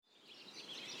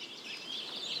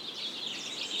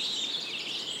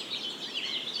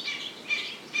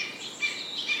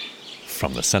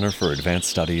From the Center for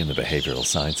Advanced Study in the Behavioral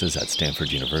Sciences at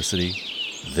Stanford University,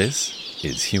 this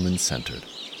is Human Centered.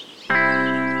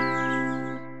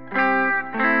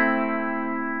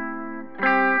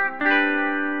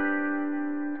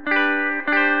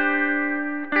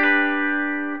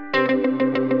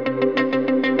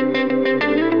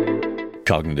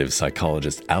 Cognitive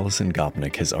psychologist Alison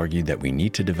Gopnik has argued that we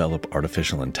need to develop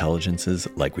artificial intelligences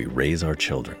like we raise our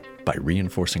children, by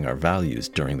reinforcing our values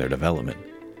during their development.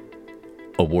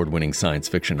 Award-winning science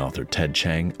fiction author Ted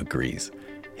Chiang agrees.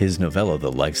 His novella,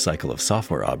 The Life Cycle of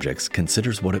Software Objects,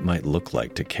 considers what it might look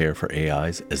like to care for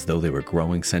AIs as though they were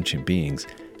growing sentient beings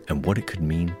and what it could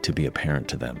mean to be a parent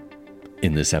to them.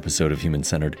 In this episode of Human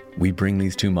Centered, we bring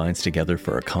these two minds together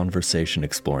for a conversation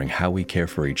exploring how we care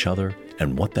for each other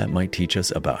and what that might teach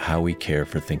us about how we care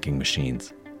for thinking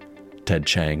machines. Ted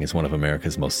Chiang is one of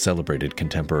America's most celebrated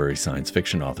contemporary science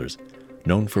fiction authors,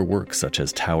 known for works such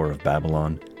as Tower of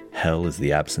Babylon, Hell is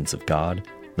the Absence of God,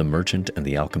 The Merchant and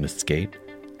the Alchemist's Gate,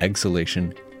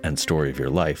 Exhalation, and Story of Your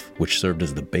Life, which served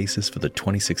as the basis for the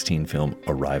 2016 film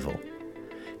Arrival.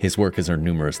 His work has earned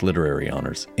numerous literary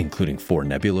honors, including 4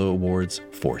 Nebula Awards,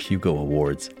 4 Hugo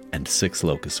Awards, and 6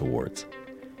 Locus Awards.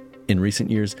 In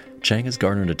recent years, Chiang has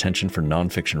garnered attention for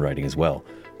nonfiction writing as well,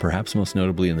 perhaps most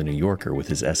notably in The New Yorker with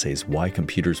his essays Why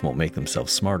Computers Won't Make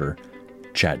Themselves Smarter,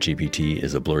 ChatGPT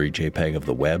is a Blurry JPEG of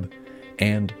the Web,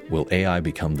 and Will AI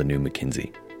Become the New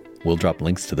McKinsey? We'll drop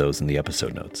links to those in the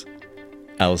episode notes.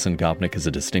 Alison Gopnik is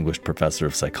a distinguished professor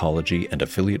of psychology and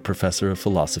affiliate professor of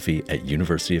philosophy at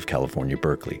University of California,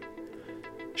 Berkeley.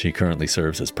 She currently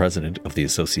serves as president of the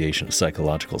Association of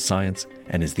Psychological Science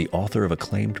and is the author of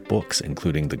acclaimed books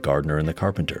including The Gardener and the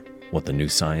Carpenter, What the New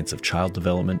Science of Child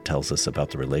Development Tells Us About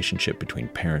the Relationship Between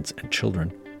Parents and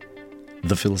Children,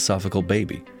 The Philosophical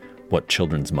Baby, What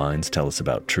Children's Minds Tell Us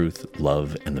About Truth,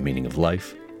 Love, and the Meaning of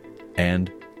Life,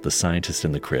 and The Scientist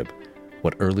in the Crib,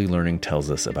 What Early Learning Tells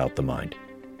Us About the Mind.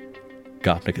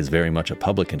 Gopnik is very much a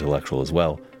public intellectual as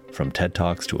well, from TED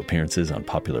Talks to appearances on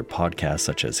popular podcasts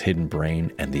such as Hidden Brain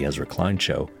and The Ezra Klein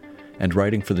Show, and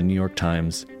writing for The New York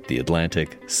Times, The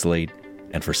Atlantic, Slate,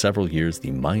 and for several years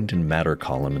the Mind and Matter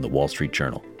column in the Wall Street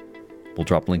Journal. We'll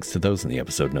drop links to those in the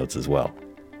episode notes as well.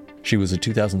 She was a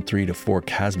 2003-4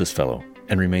 Casbis Fellow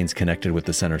and remains connected with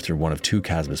the center through one of 2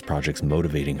 Casbis projects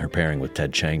motivating her pairing with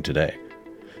Ted Chiang today.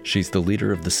 She's the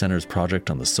leader of the center's project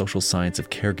on the social science of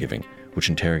caregiving, which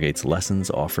interrogates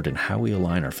lessons offered in how we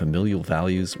align our familial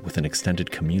values with an extended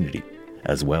community,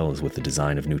 as well as with the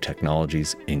design of new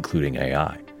technologies, including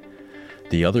AI.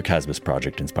 The other Casbis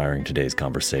project inspiring today's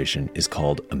conversation is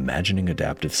called Imagining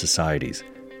Adaptive Societies,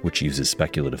 which uses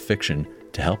speculative fiction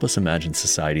to help us imagine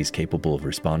societies capable of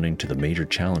responding to the major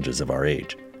challenges of our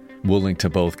age. We'll link to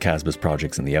both Casbis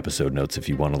projects in the episode notes if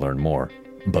you want to learn more.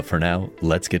 But for now,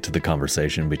 let's get to the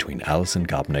conversation between Alison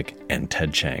Gopnik and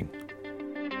Ted Chiang.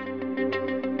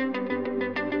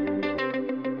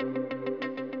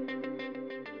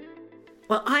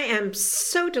 Well, I am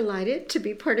so delighted to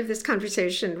be part of this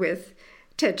conversation with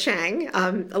Ted Chiang.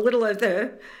 A little of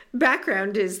the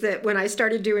background is that when I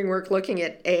started doing work looking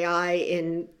at AI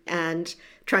and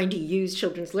trying to use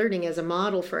children's learning as a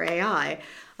model for AI,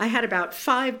 I had about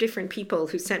 5 different people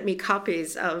who sent me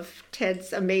copies of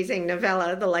Ted's amazing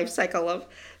novella, The Life Cycle of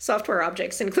Software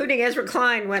Objects, including Ezra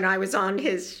Klein when I was on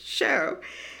his show.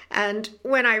 And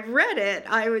when I read it,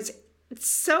 I was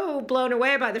so blown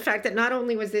away by the fact that not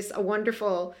only was this a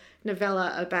wonderful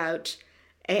novella about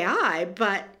AI,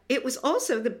 but it was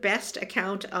also the best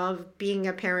account of being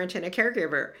a parent and a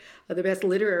caregiver, or the best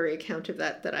literary account of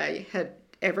that I had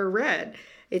ever read.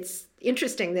 It's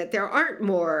interesting that there aren't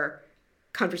more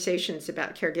conversations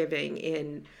about caregiving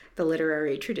in the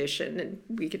literary tradition, and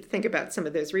we could think about some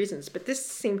of those reasons, but this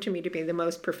seemed to me to be the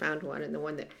most profound one and the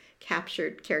one that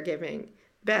captured caregiving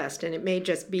best. And it may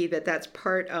just be that that's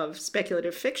part of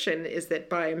speculative fiction, is that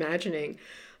by imagining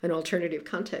an alternative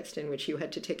context in which you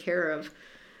had to take care of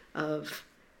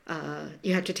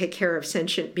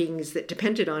sentient beings that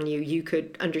depended on you, you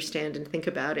could understand and think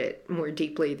about it more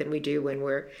deeply than we do when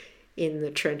we're in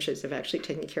the trenches of actually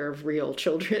taking care of real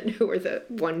children who are the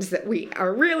ones that we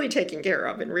are really taking care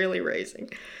of and really raising.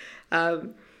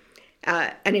 And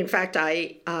in fact,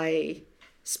 I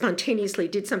spontaneously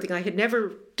did something I had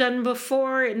never done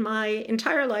before in my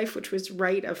entire life, which was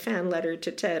write a fan letter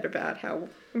to Ted about how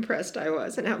impressed I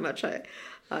was and how much I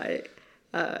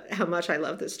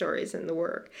love the stories and the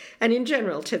work. And in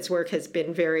general, Ted's work has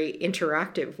been very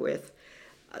interactive with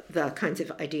the kinds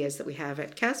of ideas that we have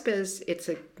at Casbis. It's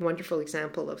a wonderful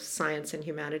example of science and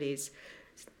humanities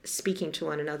speaking to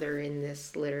one another in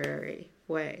this literary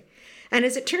way. And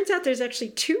as it turns out, there's actually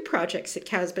 2 projects at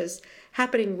CASBA's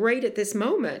happening right at this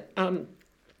moment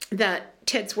that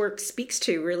Ted's work speaks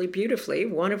to really beautifully,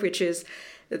 one of which is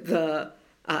the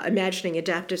Imagining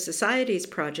Adaptive Societies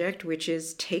project, which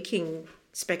is taking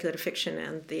speculative fiction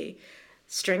and the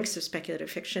strengths of speculative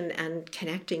fiction and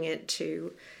connecting it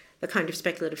to the kind of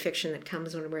speculative fiction that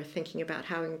comes when we're thinking about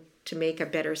how to make a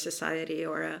better society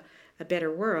or a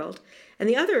better world. And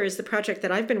the other is the project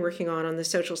that I've been working on the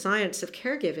social science of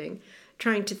caregiving,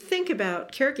 trying to think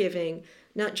about caregiving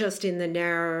not just in the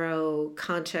narrow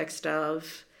context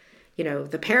of,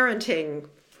 the parenting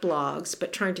blogs,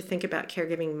 but trying to think about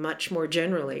caregiving much more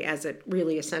generally as a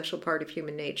really essential part of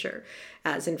human nature,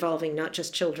 as involving not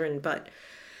just children, but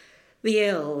the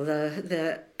ill,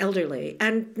 the elderly,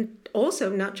 and also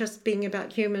not just being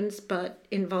about humans, but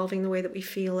involving the way that we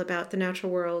feel about the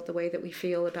natural world, the way that we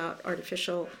feel about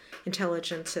artificial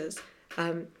intelligences.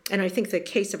 And I think the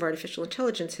case of artificial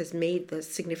intelligence has made the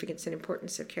significance and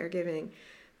importance of caregiving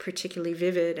particularly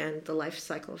vivid, and the life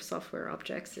cycle of software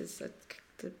objects is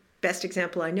the best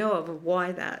example I know of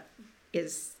why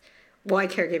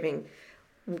caregiving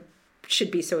should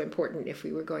be so important if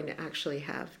we were going to actually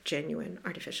have genuine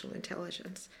artificial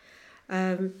intelligence.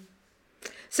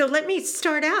 So let me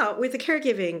start out with the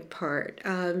caregiving part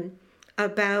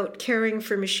about caring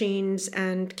for machines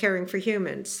and caring for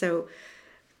humans. So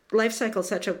life cycle is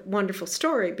such a wonderful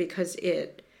story because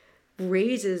it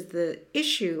raises the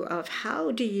issue of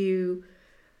how do you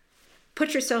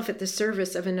put yourself at the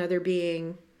service of another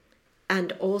being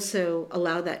and also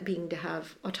allow that being to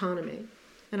have autonomy.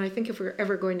 And I think if we're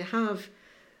ever going to have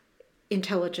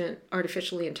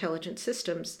artificially intelligent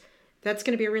systems, that's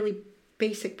going to be a really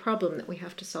basic problem that we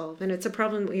have to solve. And it's a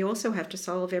problem that we also have to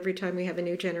solve every time we have a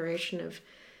new generation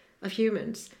of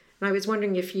humans. And I was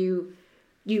wondering if you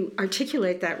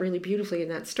articulate that really beautifully in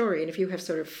that story, and if you have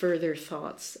sort of further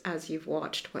thoughts as you've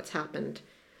watched what's happened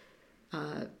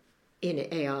in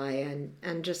AI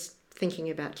and just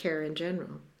thinking about care in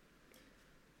general.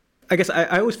 I guess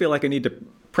I always feel like I need to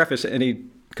preface any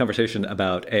conversation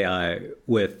about AI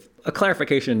with a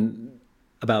clarification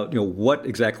about what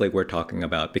exactly we're talking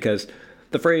about, because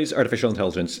the phrase artificial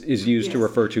intelligence is used to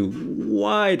refer to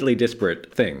widely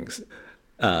disparate things.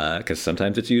 Because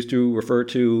sometimes it's used to refer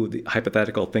to the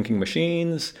hypothetical thinking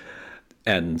machines,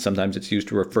 and sometimes it's used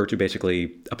to refer to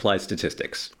basically applied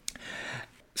statistics.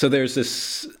 So there's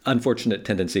this unfortunate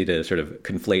tendency to sort of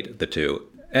conflate the two.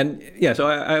 And so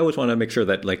I always want to make sure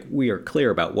that we are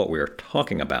clear about what we're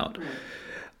talking about.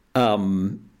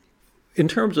 In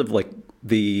terms of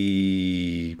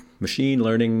the machine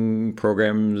learning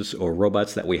programs or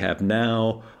robots that we have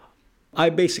now, I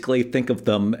basically think of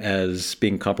them as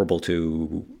being comparable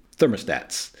to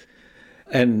thermostats.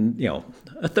 And,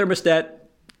 a thermostat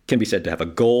can be said to have a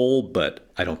goal, but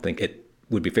I don't think it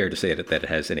would be fair to say that it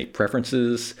has any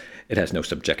preferences. It has no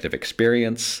subjective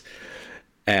experience.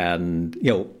 And,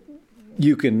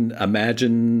 you can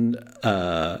imagine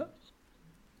a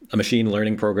machine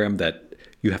learning program that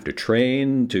you have to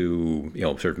train to,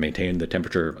 sort of maintain the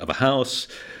temperature of a house.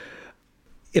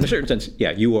 In a certain sense,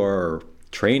 you are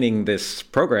training this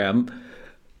program,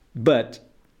 but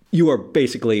you are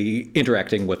basically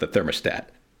interacting with a thermostat.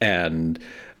 And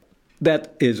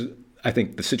that is, I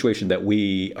think, the situation that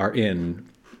we are in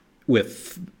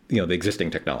with, the existing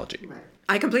technology. Right.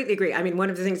 I completely agree. I mean, one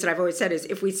of the things that I've always said is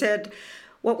if we said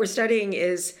what we're studying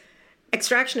is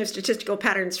extraction of statistical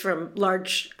patterns from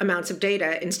large amounts of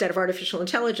data instead of artificial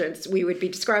intelligence, we would be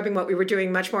describing what we were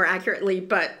doing much more accurately,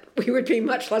 but we would be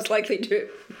much less likely to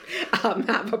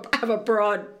have a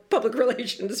broad public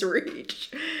relations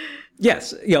reach.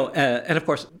 Yes, and of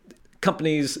course,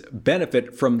 companies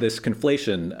benefit from this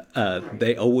conflation.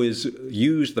 They always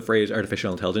use the phrase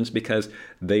artificial intelligence because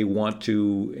they want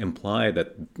to imply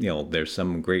that there's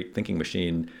some great thinking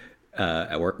machine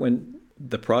at work when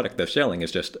the product they're selling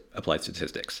is just applied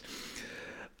statistics.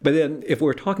 But then if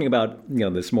we're talking about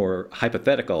this more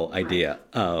hypothetical idea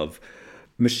of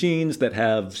machines that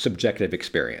have subjective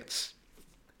experience.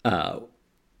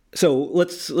 So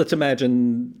let's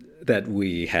imagine that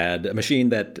we had a machine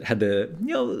that had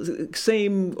the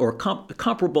same or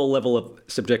comparable level of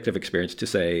subjective experience to,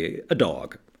 say, a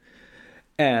dog.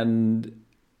 And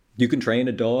you can train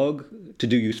a dog to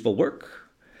do useful work,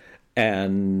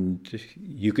 and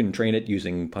you can train it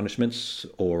using punishments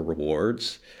or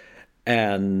rewards.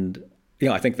 And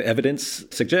I think the evidence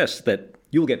suggests that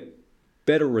you'll get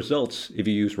better results if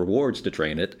you use rewards to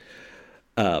train it.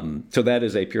 So that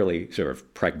is a purely sort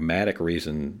of pragmatic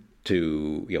reason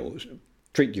to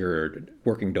treat your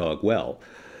working dog well.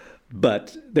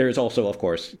 But there's also, of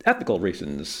course, ethical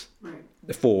reasons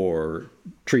for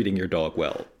treating your dog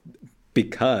well.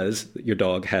 because your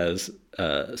dog has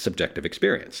subjective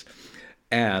experience.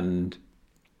 And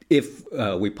if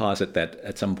we posit that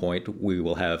at some point we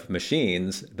will have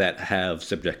machines that have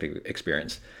subjective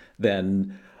experience,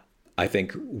 then I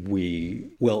think we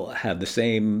will have the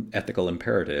same ethical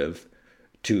imperative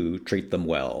to treat them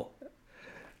well.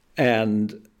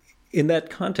 And in that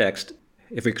context,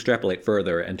 if we extrapolate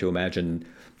further and to imagine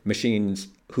machines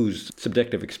whose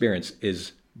subjective experience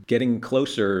is getting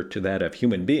closer to that of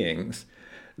human beings,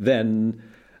 then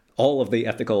all of the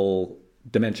ethical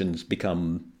dimensions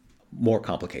become more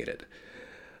complicated.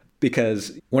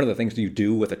 Because one of the things you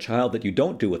do with a child that you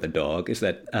don't do with a dog is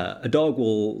that a dog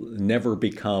will never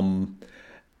become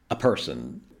a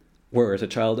person, whereas a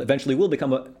child eventually will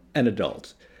become an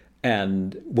adult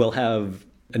and will have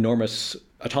enormous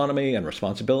autonomy and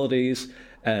responsibilities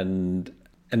and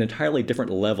an entirely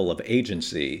different level of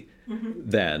agency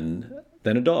than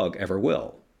a dog ever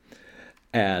will.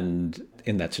 And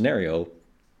in that scenario,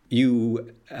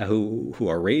 you who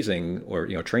are raising or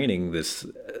training this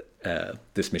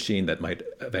machine that might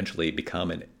eventually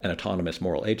become an autonomous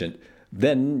moral agent,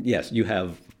 then yes, you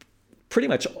have pretty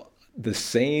much the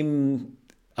same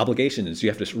obligations. You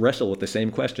have to wrestle with the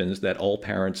same questions that all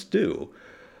parents do.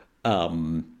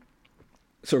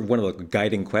 Sort of one of the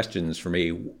guiding questions for me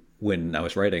when I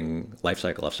was writing Life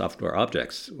Cycle of Software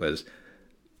Objects was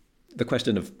the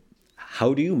question of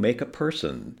how do you make a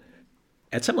person?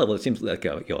 At some level, it seems like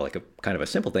a kind of a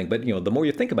simple thing, but the more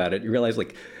you think about it, you realize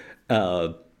it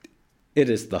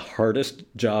is the hardest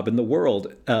job in the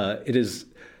world. It is,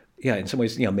 in some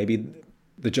ways, maybe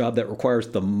the job that requires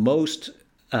the most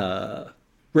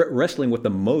wrestling with the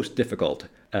most difficult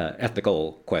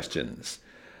ethical questions.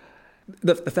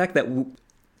 The fact that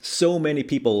so many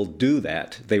people do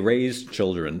that, they raise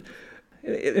children,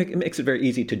 it makes it very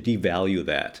easy to devalue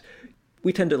that.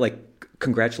 We tend to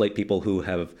congratulate people who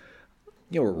have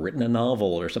written a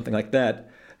novel or something like that,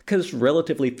 because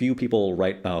relatively few people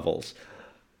write novels.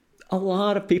 A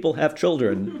lot of people have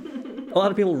children. A lot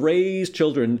of people raise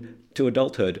children to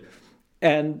adulthood.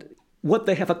 And what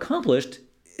they have accomplished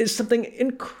is something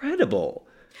incredible.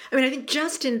 I mean, I think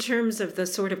just in terms of the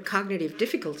sort of cognitive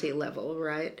difficulty level,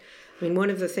 right? I mean, one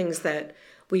of the things that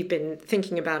we've been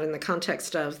thinking about in the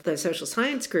context of the social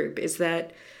science group is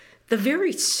that the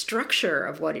very structure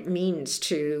of what it means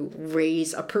to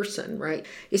raise a person, right,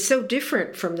 is so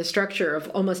different from the structure of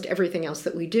almost everything else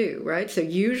that we do, right? So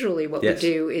usually what we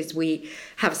do is we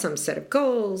have some set of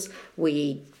goals,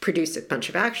 we produce a bunch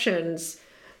of actions.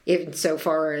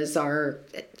 Insofar as our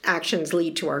actions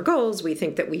lead to our goals, we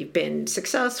think that we've been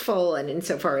successful, and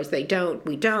insofar as they don't,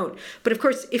 we don't. But of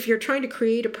course, if you're trying to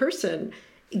create a person,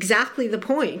 exactly the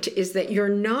point is that you're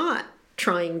not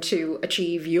trying to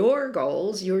achieve your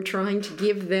goals. You're trying to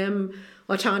give them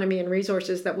autonomy and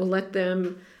resources that will let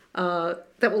them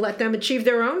achieve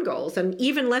their own goals, and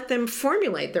even let them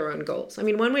formulate their own goals. I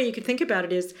mean, one way you could think about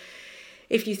it is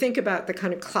if you think about the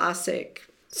kind of classic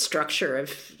structure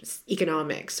of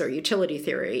economics or utility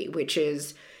theory, which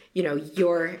is,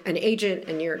 you're an agent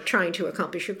and you're trying to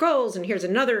accomplish your goals, and here's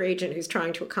another agent who's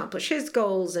trying to accomplish his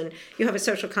goals, and you have a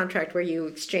social contract where you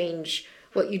exchange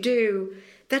what you do.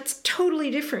 That's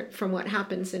totally different from what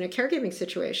happens in a caregiving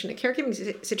situation. A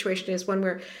caregiving situation is one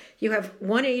where you have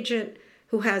one agent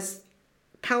who has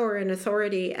power and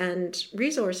authority and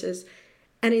resources,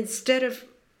 and instead of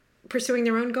pursuing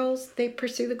their own goals, they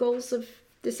pursue the goals of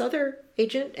this other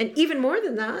agent. And even more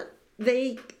than that,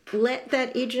 they let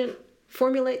that agent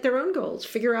formulate their own goals,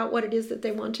 figure out what it is that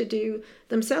they want to do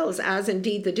themselves, as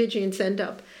indeed the Digians end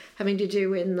up having to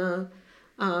do in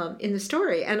the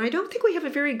story. And I don't think we have a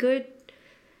very good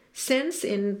sense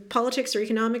in politics or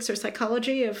economics or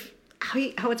psychology of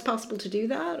how it's possible to do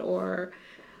that, or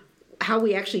how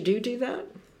we actually do that.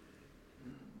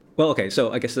 Well, okay,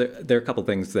 so I guess there are a couple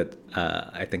things that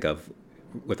I think of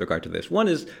with regard to this. One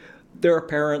is there are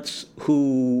parents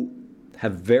who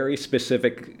have very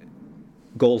specific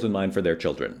goals in mind for their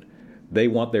children. They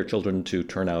want their children to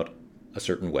turn out a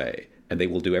certain way, and they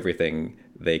will do everything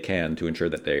they can to ensure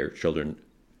that their children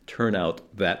turn out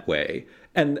that way.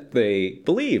 And they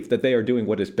believe that they are doing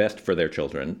what is best for their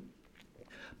children.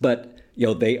 But,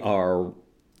 they are,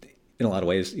 in a lot of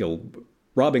ways,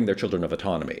 robbing their children of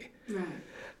autonomy. Right.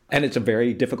 And it's a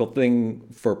very difficult thing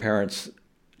for parents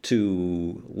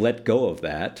to let go of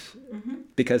that,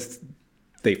 because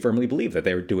they firmly believe that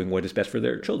they're doing what is best for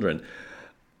their children.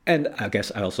 And I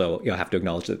guess I also have to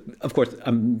acknowledge that, of course,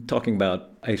 I'm talking about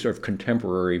a sort of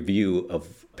contemporary view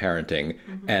of parenting.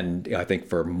 And I think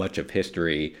for much of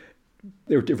history,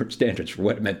 there were different standards for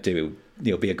what it meant to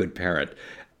be a good parent.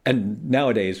 And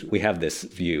nowadays we have this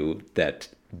view that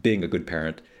being a good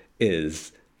parent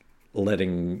is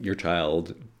letting your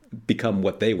child become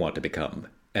what they want to become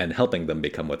and helping them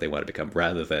become what they want to become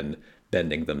rather than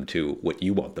bending them to what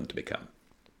you want them to become.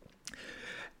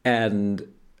 And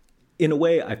in a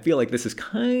way, I feel like this is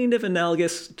kind of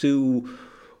analogous to,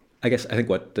 I think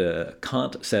what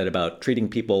Kant said about treating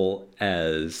people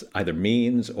as either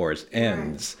means or as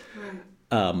ends.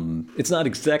 Right. It's not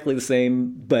exactly the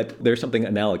same, but there's something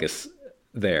analogous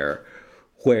there,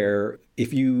 where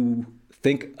if you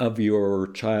think of your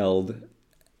child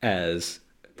as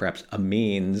perhaps a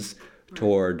means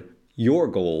toward your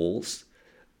goals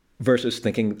versus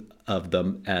thinking of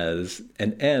them as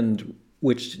an end,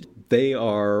 which they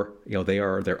are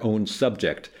their own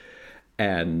subject,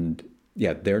 and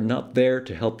they're not there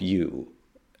to help you.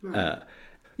 Right.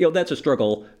 That's a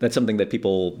struggle. That's something that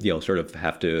people sort of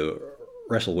have to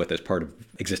wrestle with as part of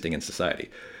existing in society.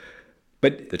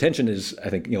 But the tension is, I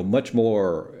think, much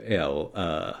more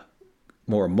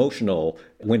more emotional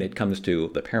when it comes to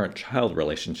the parent-child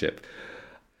relationship.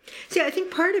 See, I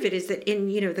think part of it is that in,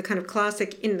 the kind of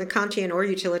classic, in the Kantian or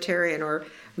utilitarian or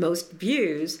most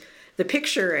views, the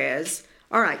picture is,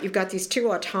 all right, you've got these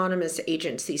two autonomous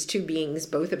agents, these two beings,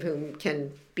 both of whom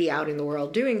can be out in the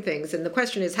world doing things. And the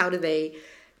question is, how do they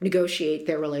negotiate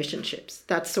their relationships?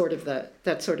 That's sort of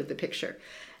the picture.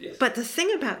 Yes. But the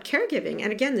thing about caregiving,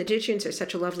 and again, the Digians are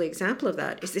such a lovely example of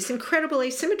that, is this incredible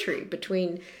asymmetry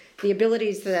between the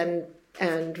abilities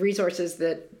and resources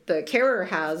that the carer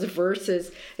has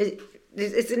versus,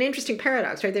 it's an interesting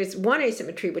paradox, right? There's one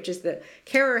asymmetry, which is the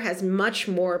carer has much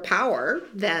more power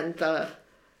than the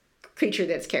creature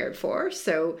that's cared for.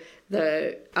 So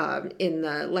in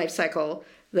the life cycle,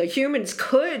 the humans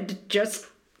could just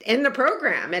end the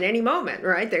program at any moment,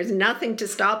 right? There's nothing to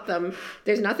stop them.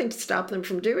 There's nothing to stop them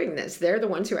from doing this. They're the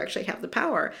ones who actually have the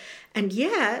power. And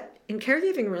yet, in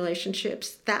caregiving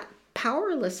relationships, that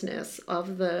powerlessness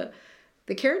of the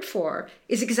cared for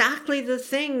is exactly the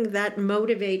thing that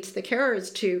motivates the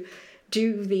carers to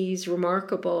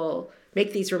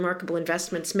make these remarkable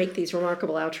investments, make these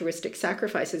remarkable altruistic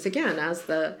sacrifices, again, as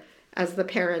the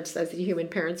human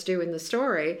parents do in the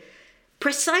story,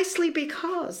 precisely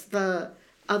because the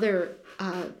other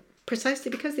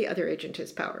agent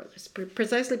is powerless,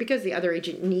 precisely because the other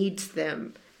agent needs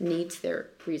their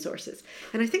resources.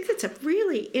 And I think that's a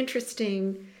really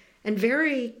interesting and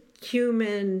very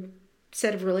human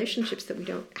set of relationships that we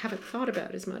haven't thought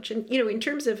about as much. And in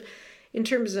terms of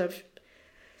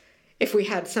if we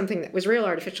had something that was real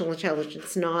artificial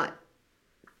intelligence, not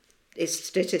a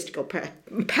statistical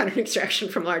pattern extraction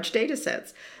from large data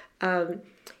sets,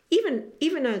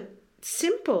 even a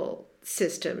simple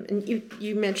system, and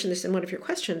you mentioned this in one of your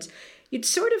questions, you'd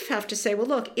sort of have to say, well,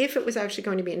 look, if it was actually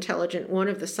going to be intelligent, one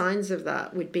of the signs of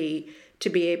that would be to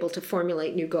be able to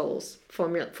formulate new goals,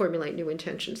 formulate new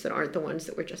intentions that aren't the ones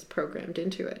that were just programmed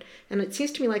into it. And it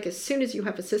seems to me like as soon as you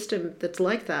have a system that's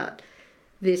like that,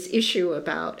 this issue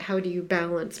about how do you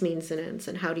balance means and ends,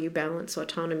 and how do you balance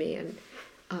autonomy and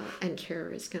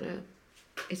care is going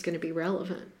to be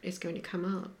relevant, is going to come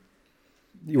up.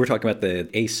 You were talking about the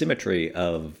asymmetry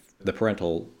of the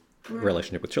parental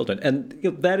relationship with children, and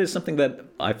that is something that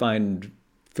I find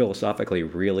philosophically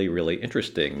really, really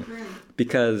interesting,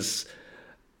 because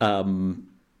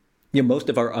most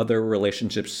of our other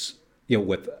relationships,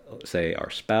 with, say,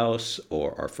 our spouse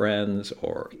or our friends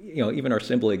or, even our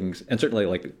siblings, and certainly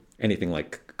like anything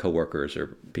like coworkers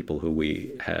or people who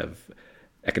we have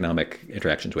economic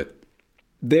interactions with,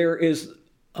 there is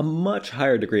a much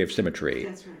higher degree of symmetry.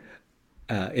 That's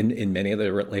right. In many of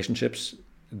the relationships,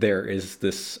 there is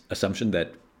this assumption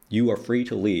that you are free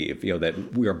to leave,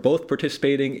 that we are both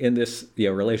participating in this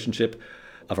relationship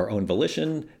of our own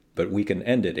volition, but we can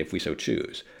end it if we so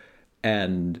choose.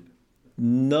 And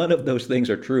none of those things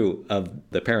are true of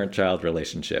the parent-child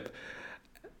relationship.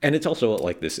 And it's also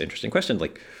like this interesting question,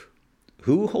 like,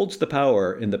 who holds the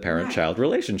power in the parent-child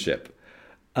relationship?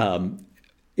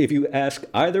 If you ask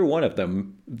either one of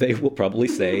them, they will probably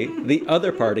say the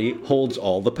other party holds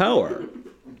all the power.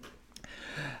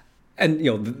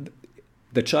 And,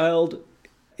 the child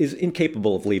is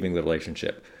incapable of leaving the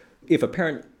relationship. If a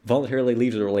parent voluntarily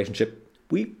leaves the relationship,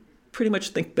 we pretty much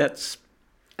think that's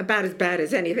about as bad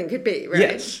as anything could be,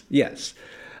 right? Yes.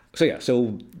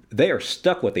 So they are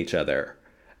stuck with each other.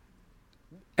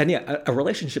 And a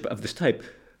relationship of this type,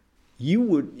 you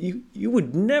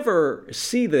would never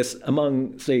see this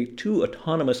among, say, two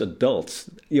autonomous adults.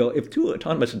 If two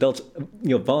autonomous adults,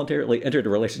 voluntarily entered a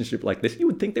relationship like this, you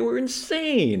would think they were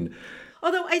insane.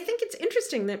 Although I think it's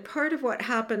interesting that part of what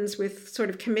happens with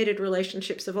sort of committed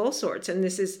relationships of all sorts, and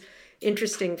this is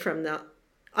interesting from the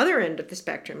other end of the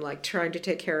spectrum, like trying to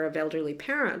take care of elderly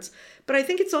parents. But I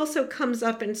think it's also comes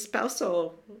up in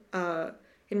spousal,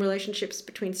 in relationships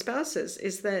between spouses,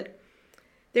 is that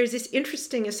there's this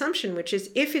interesting assumption, which is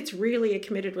if it's really a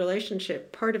committed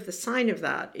relationship, part of the sign of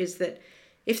that is that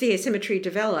if the asymmetry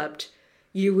developed,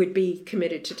 you would be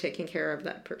committed to taking care of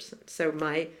that person. So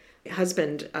my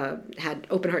husband had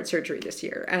open heart surgery this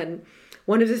year, and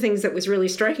one of the things that was really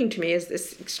striking to me is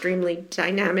this extremely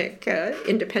dynamic,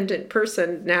 independent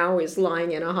person now is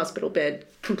lying in a hospital bed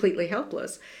completely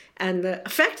helpless. And the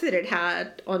effect that it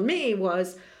had on me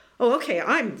was, oh, okay,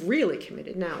 I'm really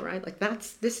committed now, right? Like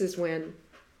this is when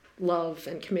love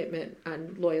and commitment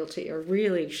and loyalty are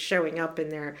really showing up in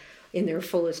their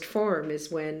fullest form,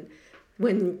 is when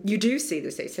you do see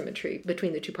this asymmetry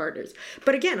between the two partners.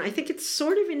 But again, I think it's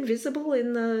sort of invisible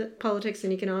in the politics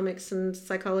and economics and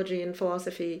psychology and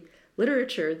philosophy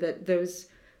literature that those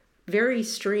very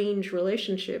strange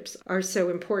relationships are so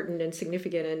important and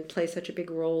significant and play such a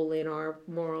big role in our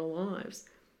moral lives.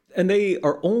 And they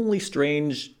are only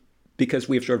strange because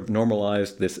we've sort of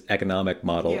normalized this economic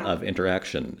model of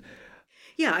interaction.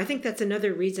 Yeah, I think that's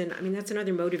another reason. I mean, that's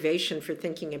another motivation for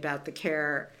thinking about the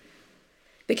care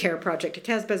project at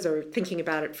Casbah's, or thinking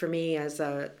about it for me as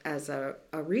a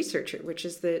researcher, which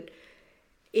is that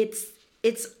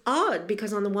it's odd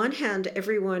because on the one hand,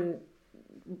 everyone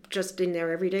just in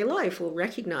their everyday life will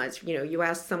recognize, you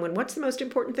ask someone, what's the most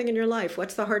important thing in your life?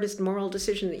 What's the hardest moral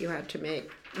decision that you have to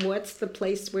make? What's the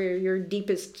place where your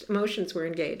deepest emotions were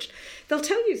engaged? They'll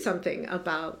tell you something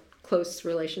about close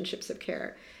relationships of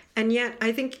care. And yet,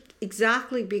 I think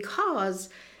exactly because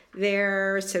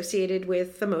they're associated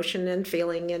with emotion and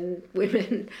feeling and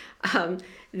women,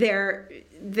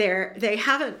 they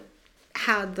haven't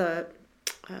had the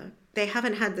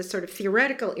sort of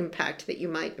theoretical impact that you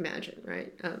might imagine,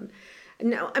 right?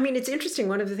 No, I mean, it's interesting.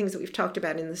 One of the things that we've talked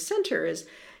about in the center is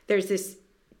there's this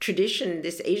tradition,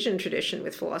 this Asian tradition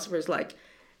with philosophers like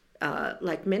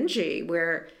Menji,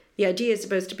 where the idea is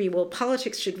supposed to be, well,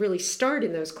 politics should really start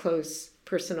in those close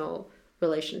personal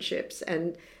relationships,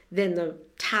 and then the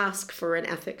task for an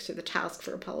ethics or the task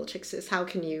for a politics is how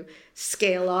can you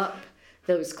scale up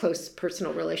those close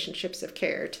personal relationships of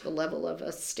care to the level of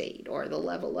a state or the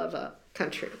level of a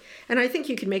country. And I think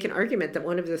you could make an argument that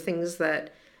one of the things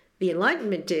that the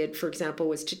Enlightenment did, for example,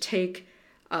 was to take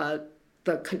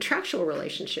the contractual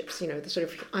relationships, the sort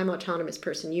of I'm autonomous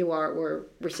person, you are, we're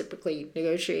reciprocally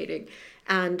negotiating,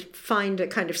 and find a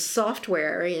kind of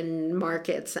software in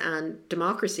markets and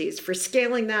democracies for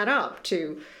scaling that up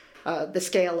to the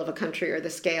scale of a country or the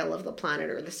scale of the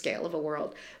planet or the scale of a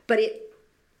world.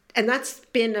 And that's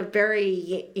been a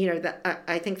very,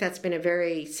 I think that's been a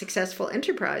very successful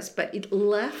enterprise, but it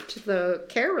left the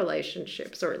care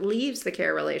relationships, or it leaves the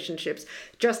care relationships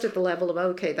just at the level of,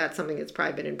 okay, that's something that's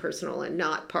private and personal and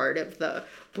not part of the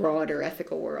broader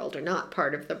ethical world, or not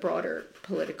part of the broader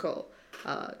political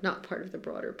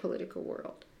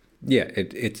world. Yeah,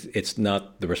 it's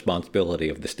not the responsibility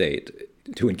of the state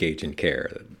to engage in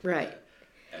care. Right.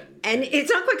 And it's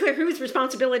not quite clear whose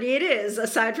responsibility it is,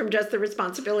 aside from just the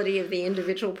responsibility of the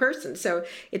individual person. So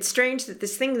it's strange that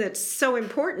this thing that's so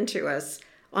important to us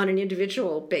on an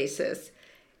individual basis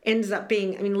ends up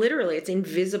being, I mean, literally, it's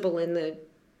invisible in the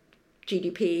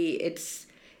GDP. It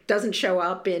doesn't show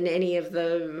up in any of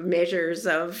the measures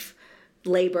of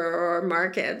labor or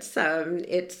markets.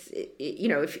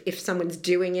 If someone's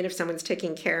doing it, if someone's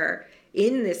taking care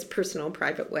in this personal,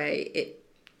 private way, it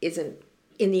isn't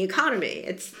in the economy.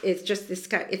 It's just this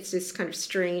kind of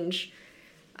strange,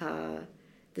 the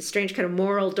strange kind of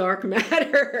moral dark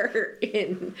matter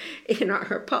in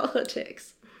our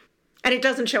politics, and it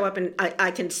doesn't show up in.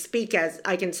 I can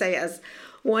say as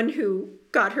one who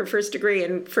got her first degree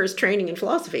and first training in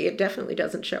philosophy, it definitely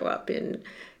doesn't show up in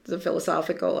the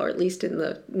philosophical, or at least in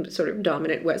the sort of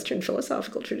dominant Western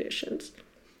philosophical traditions.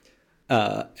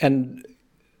 And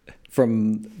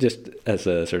from just as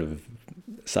a sort of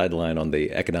sideline on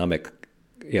the economic,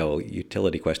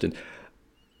 utility question,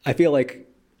 I feel like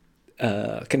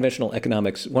conventional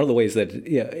economics, one of the ways that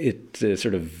it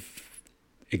sort of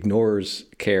ignores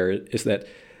care is that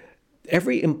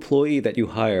every employee that you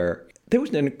hire, there was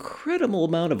an incredible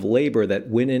amount of labor that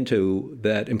went into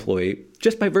that employee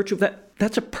just by virtue of that.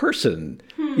 That's a person,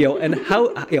 and how,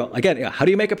 again, how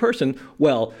do you make a person?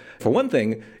 Well, for one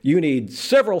thing, you need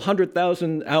several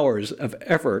 100,000 hours of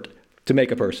effort to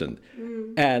make a person.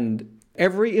 And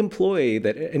every employee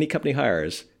that any company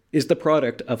hires is the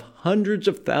product of hundreds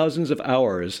of thousands of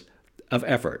hours of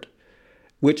effort,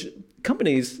 which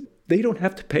companies, they don't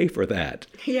have to pay for that.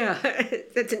 Yeah,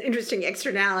 that's an interesting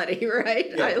externality, right?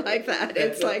 Yeah. I like that.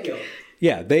 It's like...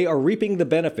 Yeah, they are reaping the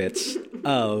benefits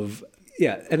of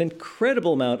an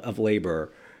incredible amount of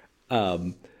labor.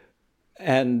 And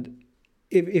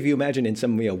if you imagine in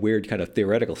some weird kind of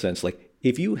theoretical sense, like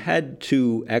if you had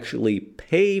to actually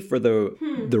pay for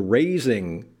the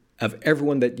raising of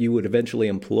everyone that you would eventually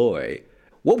employ,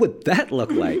 what would that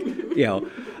look like?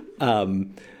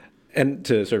 And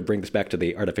to sort of bring this back to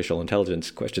the artificial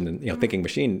intelligence question and thinking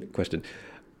machine question.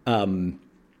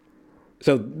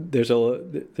 So there's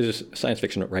a science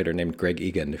fiction writer named Greg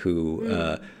Egan who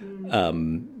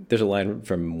there's a line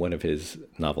from one of his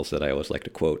novels that I always like to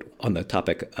quote on the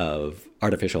topic of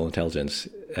artificial intelligence.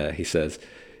 He says,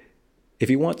 "If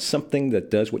you want something that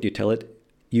does what you tell it,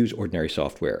 use ordinary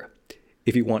software.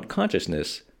 If you want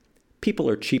consciousness, people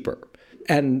are cheaper."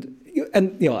 And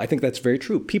I think that's very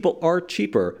true. People are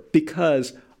cheaper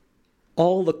because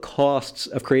all the costs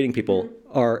of creating people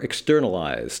are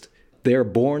externalized. They're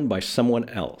borne by someone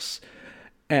else.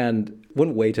 And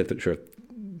one way to sort of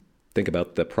think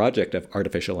about the project of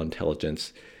artificial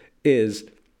intelligence is,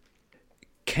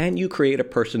 can you create a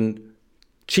person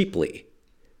cheaply?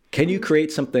 Can you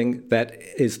create something that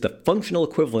is the functional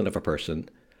equivalent of a person,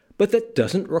 but that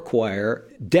doesn't require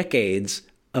decades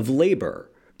of labor?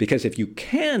 Because if you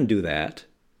can do that,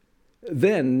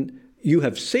 then you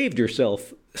have saved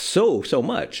yourself so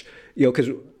much. Because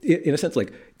in a sense,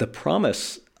 like the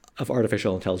promise of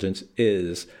artificial intelligence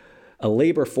is a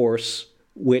labor force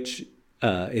which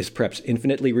is perhaps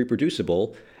infinitely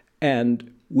reproducible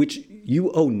and which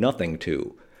you owe nothing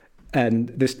to. And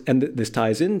this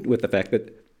ties in with the fact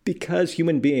that because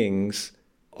human beings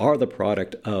are the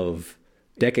product of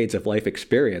decades of life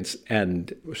experience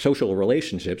and social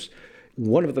relationships,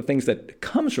 one of the things that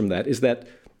comes from that is that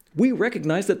we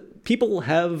recognize that people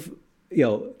have,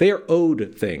 they are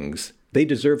owed things. They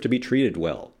deserve to be treated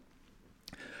well.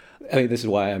 I mean, this is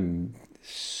why I'm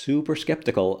super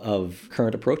skeptical of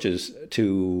current approaches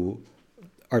to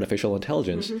artificial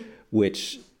intelligence,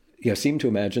 which seem to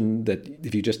imagine that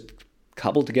if you just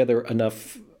cobble together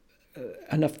enough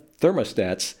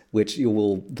thermostats, which you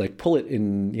will like pull it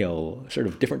in, sort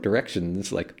of different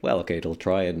directions, like, well, okay, it'll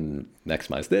try and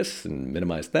maximize this and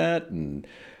minimize that, and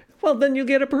well, then you'll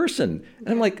get a person. And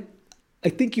I'm like, I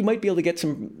think you might be able to get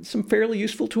some fairly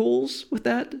useful tools with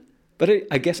that, but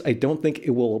I guess I don't think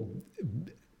it will,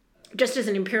 just as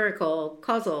an empirical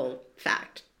causal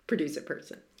fact, produce a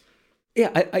person. Yeah,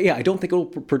 I don't think it will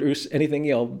produce anything,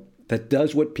 that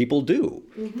does what people do.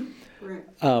 Right.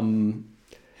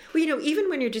 Well, even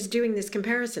when you're just doing this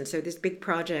comparison, so this big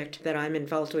project that I'm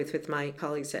involved with my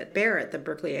colleagues at Barrett, the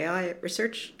Berkeley AI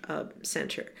Research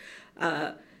Center,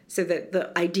 so that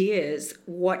the idea is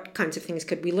what kinds of things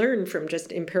could we learn from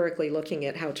just empirically looking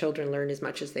at how children learn as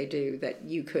much as they do that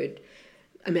you could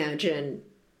imagine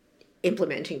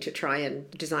implementing to try and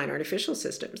design artificial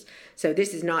systems. So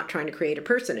this is not trying to create a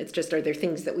person. It's just, are there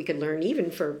things that we could learn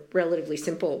even for relatively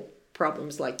simple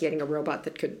problems like getting a robot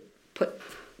that could put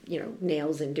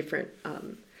nails in different,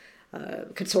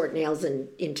 could sort nails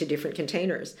into different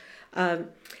containers. And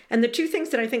the two things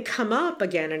that I think come up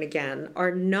again and again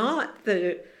are not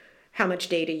how much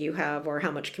data you have or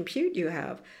how much compute you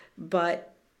have,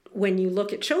 but when you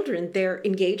look at children, they're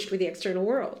engaged with the external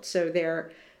world. So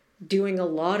they're doing a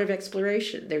lot of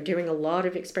exploration. They're doing a lot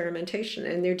of experimentation,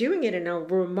 and they're doing it in a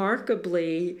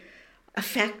remarkably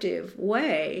effective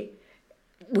way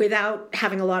without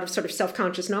having a lot of sort of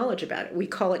self-conscious knowledge about it. We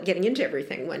call it getting into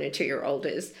everything when a 2-year-old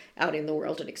is out in the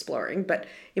world and exploring. But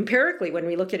empirically, when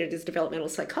we look at it as developmental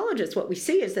psychologists, what we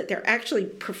see is that they're actually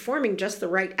performing just the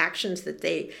right actions that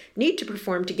they need to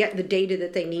perform to get the data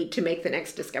that they need to make the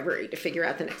next discovery, to figure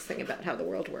out the next thing about how the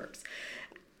world works.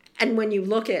 And when you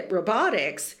look at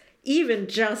robotics, even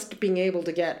just being able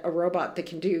to get a robot that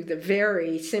can do the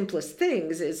very simplest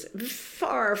things is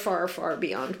far, far, far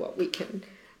beyond what we can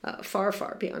far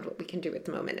beyond what we can do at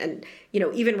the moment. And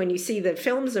even when you see the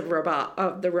films of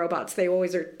the robots, they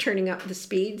always are turning up the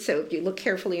speed. So if you look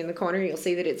carefully in the corner, you'll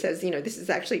see that it says, this is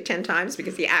actually 10 times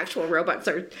because the actual robots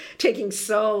are taking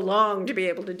so long to be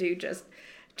able to do just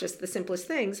the simplest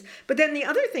things. But then the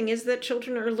other thing is that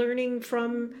children are learning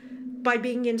by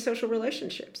being in social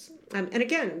relationships. And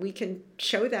again, we can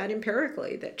show that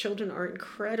empirically, that children are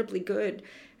incredibly good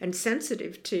and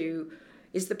sensitive to,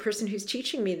 is the person who's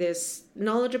teaching me this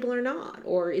knowledgeable or not?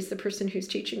 Or is the person who's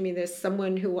teaching me this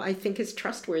someone who I think is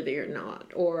trustworthy or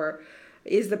not? Or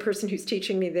is the person who's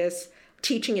teaching me this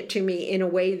teaching it to me in a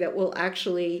way that will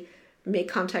actually make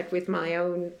contact with my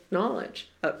own knowledge?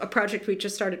 A project we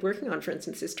just started working on, for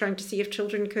instance, is trying to see if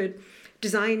children could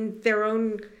design their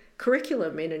own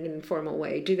curriculum in an informal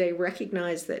way. Do they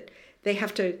recognize that you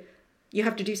have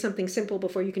to do something simple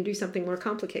before you can do something more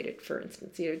complicated, for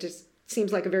instance? Just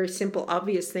seems like a very simple,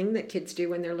 obvious thing that kids do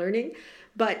when they're learning,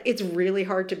 but it's really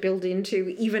hard to build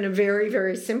into even a very,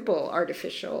 very simple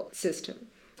artificial system.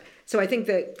 So I think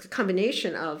the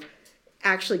combination of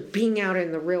actually being out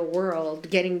in the real world,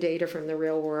 getting data from the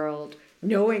real world,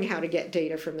 knowing how to get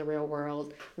data from the real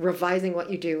world, revising what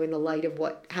you do in the light of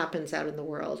what happens out in the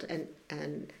world,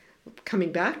 and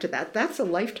coming back to that, that's a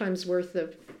lifetime's worth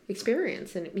of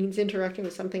experience, and it means interacting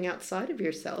with something outside of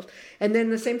yourself. And then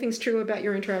the same thing's true about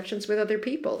your interactions with other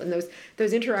people, and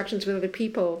those interactions with other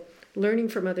people, learning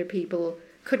from other people,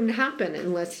 couldn't happen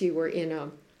unless you were in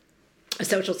a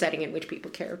social setting in which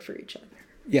people cared for each other.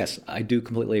 Yes, I do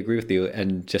completely agree with you.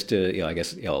 And just to, I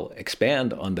guess,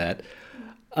 expand on that.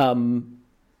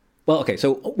 Well, okay.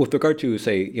 So with regard to,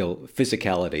 say,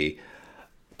 physicality,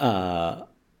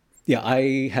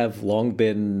 I have long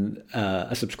been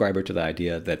a subscriber to the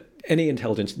idea that any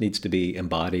intelligence needs to be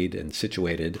embodied and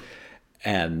situated,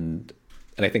 and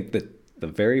I think that the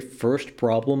very first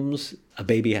problems a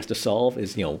baby has to solve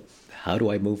is, how do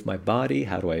I move my body?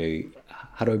 How do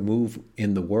I move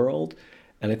in the world?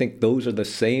 And I think those are the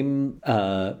same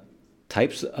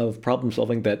types of problem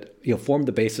solving that form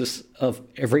the basis of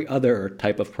every other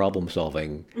type of problem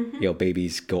solving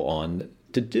babies go on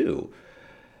to do.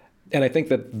 And I think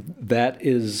that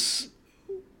is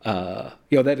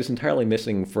that is entirely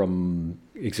missing from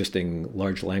existing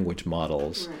large language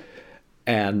models. Right.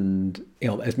 And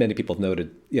as many people have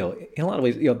noted, in a lot of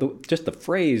ways, just the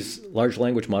phrase large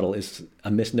language model is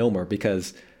a misnomer,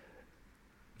 because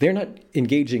they're not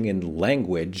engaging in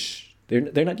language.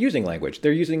 They're not using language.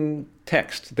 They're using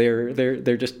text. They're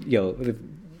just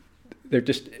they're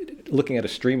just looking at a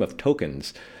stream of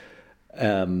tokens.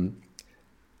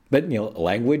 But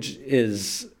language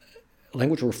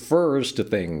refers to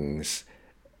things.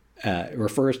 It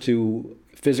refers to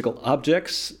physical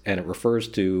objects, and it refers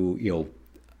to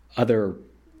other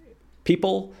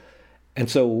people. And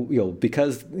so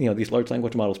because these large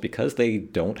language models, because they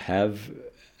don't have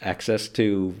access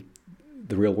to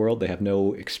the real world, they have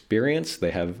no experience,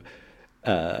 they have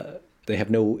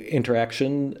no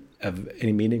interaction of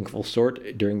any meaningful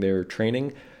sort during their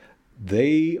training,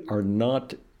 they are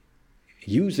not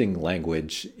using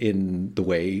language in the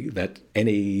way that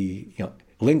any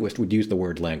linguist would use the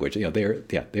word language.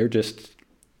 They're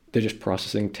just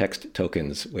processing text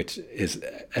tokens, which is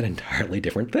an entirely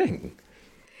different thing.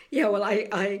 Yeah, well,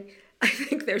 I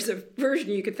think there's a version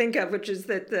you could think of, which is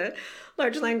that the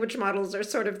large language models are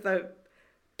sort of the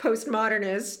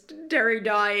postmodernist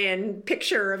Derridean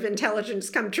picture of intelligence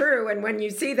come true. And when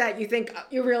you see that,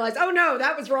 you realize, oh no,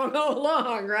 that was wrong all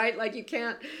along, right? Like, you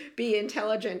can't be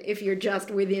intelligent if you're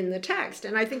just within the text.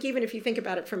 And I think even if you think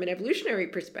about it from an evolutionary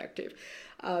perspective,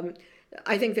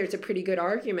 I think there's a pretty good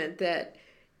argument that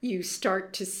you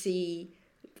start to see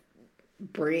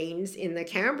brains in the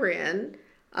Cambrian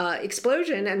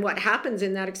explosion, and what happens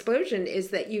in that explosion is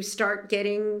that you start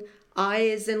getting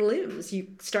eyes and limbs. You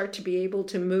start to be able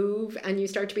to move, and you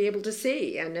start to be able to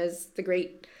see. And as the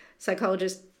great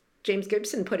psychologist James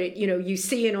Gibson put it, you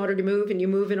see in order to move, and you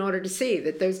move in order to see,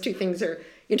 that those two things are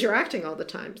interacting all the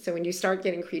time. So when you start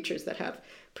getting creatures that have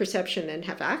perception and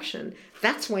have action,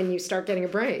 that's when you start getting a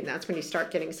brain. That's when you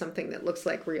start getting something that looks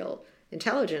like real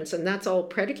intelligence. And that's all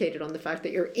predicated on the fact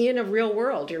that you're in a real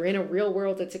world. You're in a real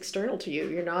world that's external to you.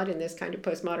 You're not in this kind of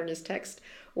postmodernist text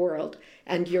world.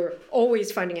 And you're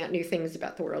always finding out new things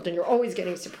about the world. And you're always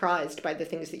getting surprised by the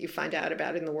things that you find out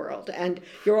about in the world. And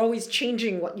you're always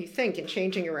changing what you think and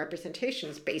changing your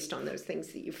representations based on those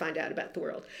things that you find out about the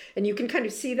world. And you can kind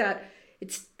of see that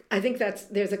I think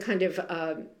there's a kind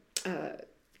of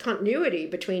continuity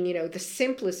between, the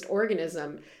simplest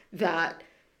organism that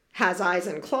has eyes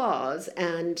and claws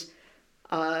and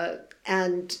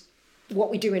what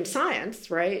we do in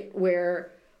science, right?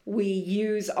 Where we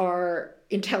use our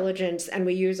intelligence and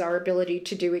we use our ability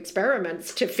to do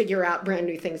experiments to figure out brand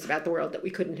new things about the world that we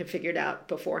couldn't have figured out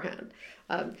beforehand.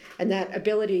 And that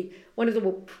ability, one of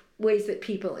the ways that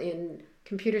people in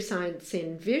computer science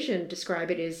in vision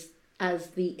describe it is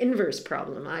as the inverse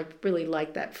problem. I really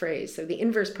like that phrase. So the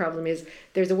inverse problem is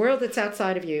there's a world that's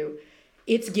outside of you.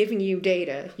 It's giving you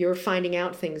data. You're finding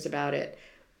out things about it.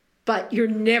 But you're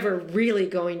never really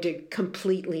going to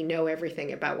completely know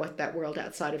everything about what that world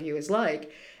outside of you is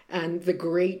like. And the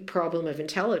great problem of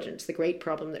intelligence, the great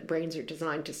problem that brains are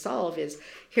designed to solve is,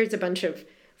 here's a bunch of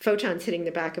photons hitting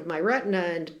the back of my retina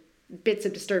and bits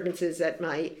of disturbances at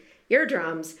my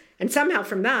eardrums. And somehow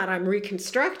from that, I'm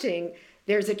reconstructing,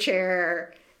 there's a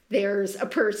chair, there's a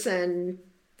person,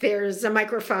 there's a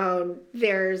microphone,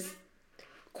 there's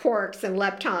quarks and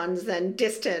leptons and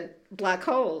distant black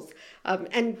holes.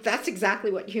 And that's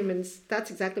exactly what human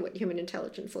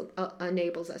intelligence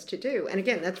enables us to do. And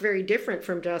again, that's very different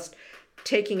from just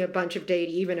taking a bunch of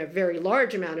data, even a very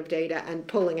large amount of data, and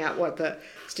pulling out what the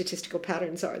statistical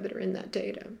patterns are that are in that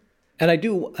data. And I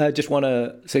do just want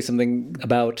to say something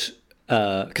about,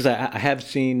 because I have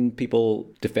seen people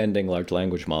defending large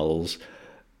language models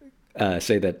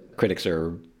say that critics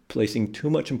are placing too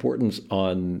much importance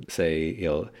on, say,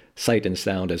 sight and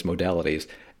sound as modalities.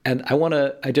 And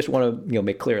I just want to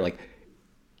make clear, like,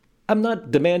 I'm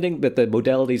not demanding that the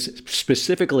modalities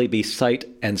specifically be sight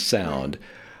and sound.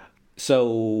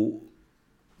 So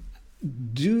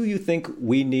do you think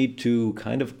we need to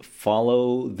kind of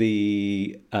follow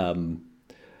the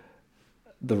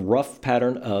rough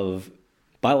pattern of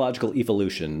biological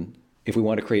evolution if we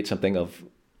want to create something of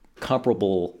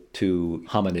comparable to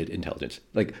hominid intelligence?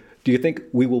 Like, do you think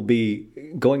we will be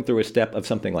going through a step of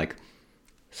something like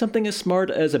something as smart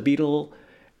as a beetle,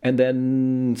 and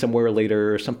then somewhere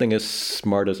later something as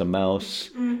smart as a mouse,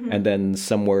 and then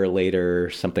somewhere later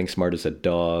something smart as a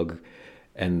dog,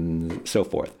 and so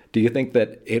forth? Do you think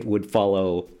that it would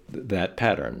follow that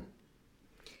pattern?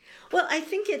 Well, I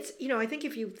think I think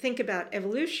if you think about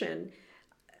evolution,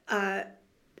 I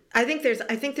think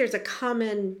there's a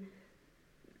common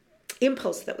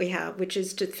impulse that we have, which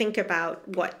is to think about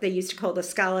what they used to call the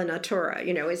scala natura,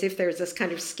 as if there's this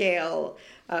kind of scale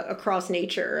across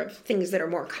nature of things that are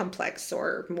more complex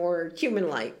or more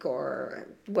human-like or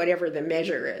whatever the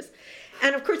measure is.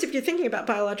 And of course, if you're thinking about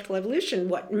biological evolution,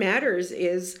 what matters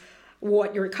is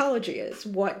what your ecology is,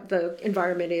 what the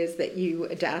environment is that you're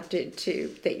adapted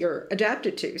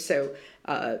to. So,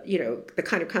 the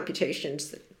kind of computations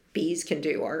that bees can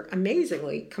do are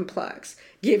amazingly complex,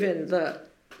 given the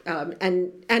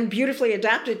and beautifully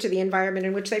adapted to the environment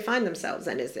in which they find themselves.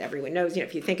 And as everyone knows,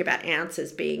 if you think about ants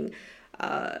as being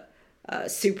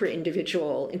super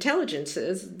individual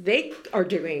intelligences,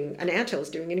 an anthill is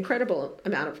doing an incredible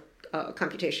amount of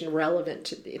computation relevant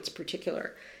to its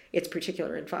particular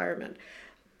environment.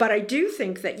 But I do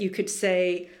think that you could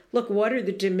say, look, what are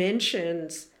the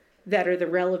dimensions that are the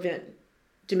relevant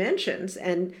dimensions?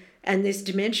 And this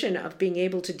dimension of being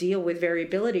able to deal with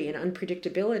variability and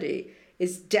unpredictability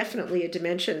is definitely a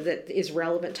dimension that is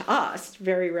relevant to us,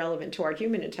 very relevant to our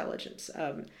human intelligence.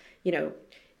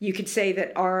 You could say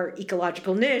that our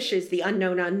ecological niche is the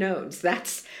unknown unknowns.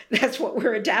 That's what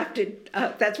we're adapted.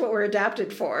 That's what we're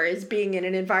adapted for, is being in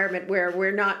an environment where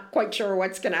we're not quite sure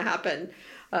what's going to happen.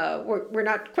 We're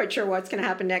not quite sure what's going to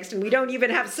happen next, and we don't even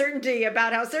have certainty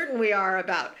about how certain we are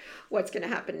about what's going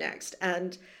to happen next.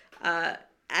 And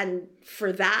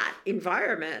for that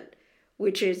environment,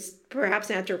 which is perhaps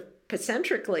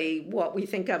anthropocentrically what we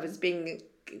think of as being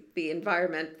the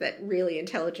environment that really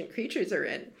intelligent creatures are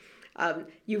in,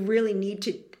 you really need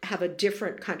to have a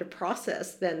different kind of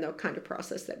process than the kind of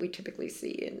process that we typically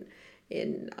see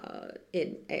in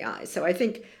AI. So I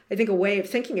think a way of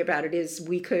thinking about it is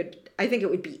I think it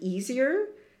would be easier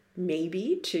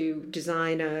maybe to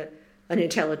design an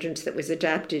intelligence that was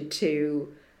adapted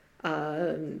to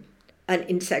an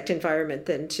insect environment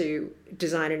than to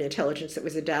design an intelligence that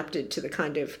was adapted to the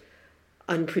kind of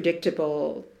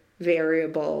unpredictable,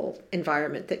 variable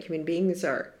environment that human beings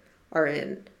are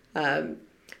in.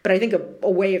 But I think a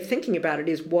way of thinking about it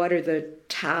is, what are the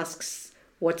tasks,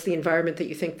 what's the environment that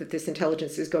you think that this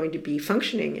intelligence is going to be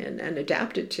functioning in and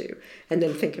adapted to, and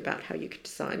then think about how you could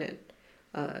design it,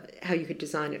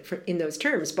 in those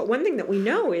terms. But one thing that we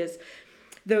know is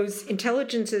those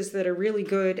intelligences that are really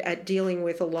good at dealing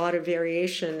with a lot of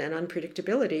variation and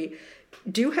unpredictability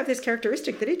do have this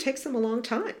characteristic that it takes them a long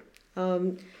time.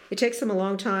 It takes them a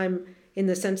long time in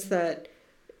the sense that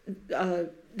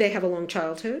they have a long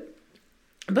childhood,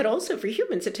 but also for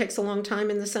humans, it takes a long time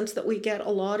in the sense that we get a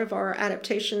lot of our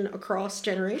adaptation across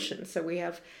generations. So we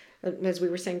have, as we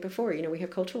were saying before, we have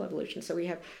cultural evolution. So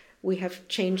we have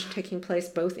change taking place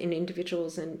both in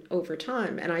individuals and over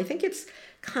time. And I think it's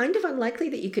kind of unlikely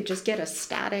that you could just get a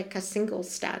single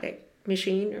static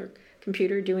machine or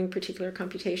computer doing particular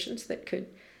computations that could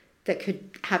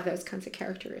have those kinds of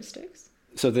characteristics.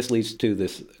 So this leads to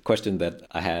this question that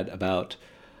I had about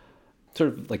sort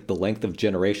of like the length of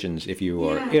generations if you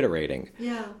are iterating.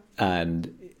 Yeah.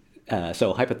 And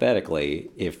so hypothetically,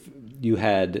 if you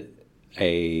had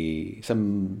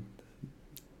some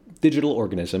digital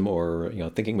organism or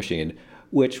thinking machine,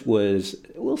 which was,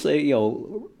 we'll say,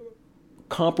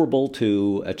 comparable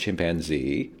to a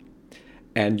chimpanzee,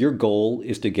 and your goal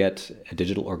is to get a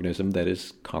digital organism that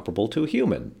is comparable to a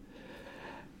human,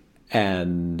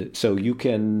 and so you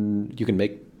can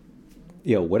make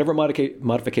whatever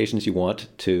modifications you want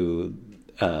to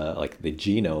like the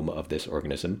genome of this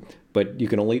organism, but you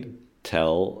can only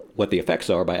tell what the effects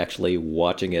are by actually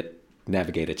watching it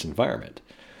navigate its environment.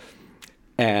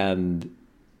 And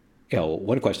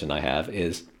one question I have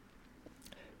is,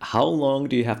 how long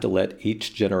do you have to let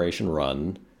each generation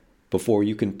run before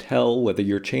you can tell whether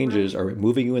your changes are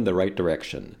moving you in the right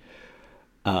direction?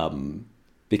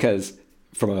 Because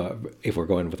if we're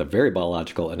going with a very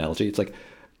biological analogy, it's like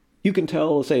you can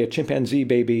tell, say, a chimpanzee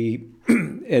baby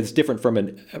is different from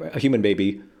a human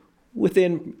baby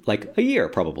within like a year,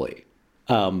 probably.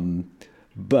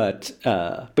 But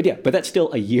that's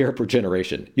still a year per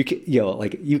generation.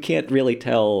 You can't really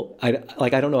tell. I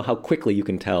don't know how quickly you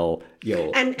can tell.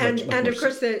 And of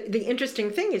course, the interesting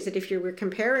thing is that if you were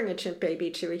comparing a chimp baby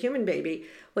to a human baby,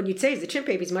 what you'd say is the chimp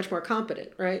baby is much more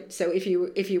competent, right? So if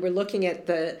you were looking at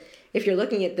the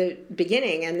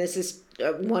beginning, and this is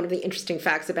one of the interesting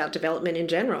facts about development in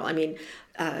general. I mean,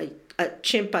 a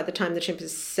chimp, by the time the chimp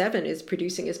is 7, is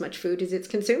producing as much food as it's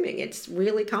consuming. It's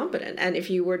really competent. And if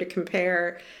you were to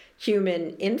compare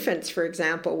human infants, for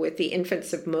example, with the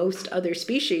infants of most other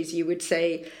species, you would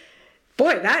say,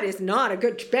 boy, that is not a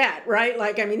good bet, right?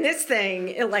 Like, I mean, this thing,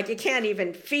 it can't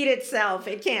even feed itself.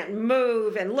 It can't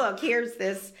move. And look, here's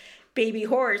this baby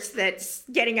horse that's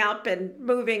getting up and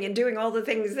moving and doing all the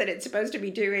things that it's supposed to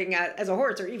be doing as a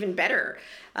horse, or even better.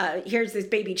 Here's this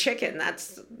baby chicken.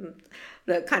 That's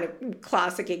the kind of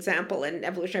classic example in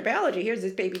evolutionary biology. Here's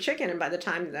this baby chicken, and by the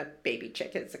time the baby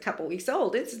chicken's a couple weeks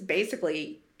old, it's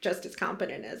basically just as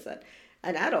competent as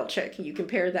an adult chicken. You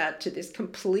compare that to this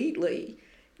completely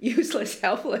useless,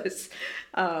 helpless,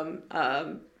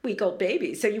 week-old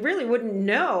baby. So you really wouldn't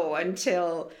know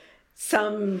until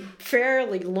some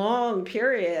fairly long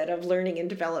period of learning and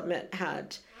development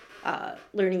had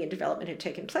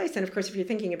taken place. And of course, if you're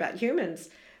thinking about humans,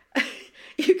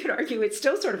 you could argue it's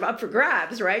still sort of up for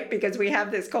grabs, right? Because we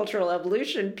have this cultural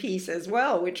evolution piece as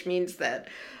well, which means that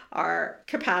our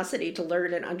capacity to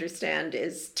learn and understand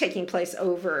is taking place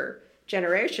over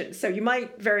generations. So you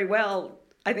might very well,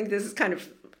 I think this is kind of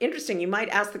interesting, you might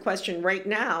ask the question right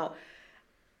now,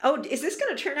 oh, is this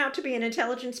going to turn out to be an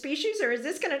intelligent species, or is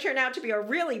this going to turn out to be a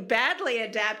really badly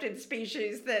adapted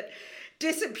species that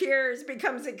disappears,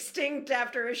 becomes extinct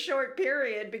after a short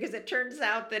period because it turns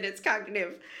out that its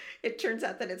cognitive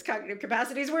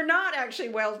capacities were not actually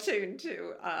well tuned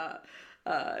to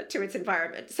its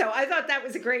environment? So I thought that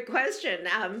was a great question,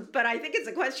 but I think it's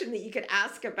a question that you could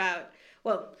ask about.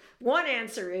 Well, one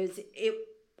answer is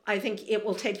I think it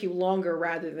will take you longer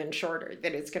rather than shorter.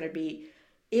 That it's going to be,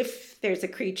 if there's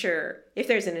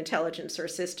an intelligence or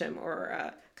system or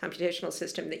a computational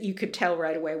system that you could tell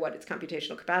right away what its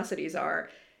computational capacities are,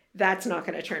 that's not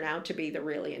going to turn out to be the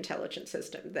really intelligent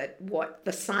system. That what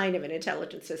the sign of an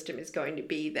intelligent system is going to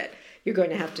be that you're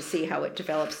going to have to see how it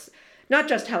develops, not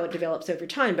just how it develops over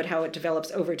time, but how it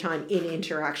develops over time in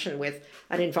interaction with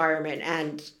an environment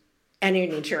and in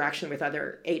interaction with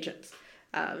other agents.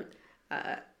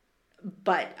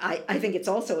 But I think it's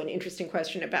also an interesting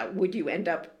question about, would you end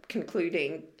up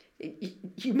concluding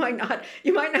you might not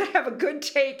have a good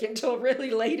take until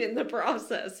really late in the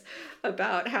process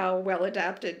about how well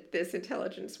adapted this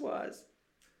intelligence was.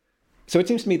 So it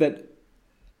seems to me that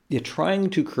you're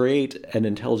trying to create an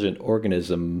intelligent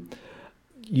organism,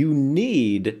 you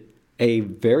need a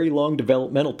very long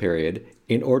developmental period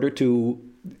in order to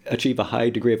achieve a high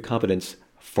degree of competence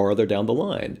farther down the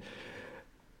line.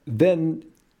 Then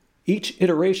each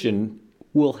iteration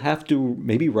will have to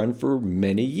maybe run for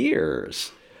many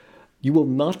years. You will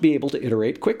not be able to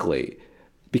iterate quickly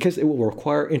because it will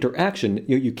require interaction.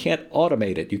 You can't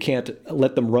automate it. You can't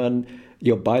let them run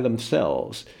by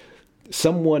themselves.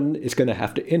 Someone is going to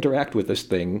have to interact with this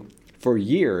thing for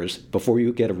years before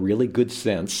you get a really good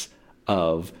sense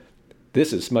of,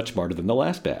 this is much smarter than the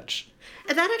last batch.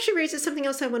 And that actually raises something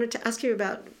else I wanted to ask you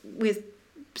about, with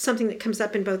something that comes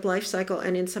up in both Life Cycle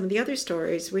and in some of the other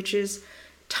stories, which is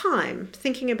time,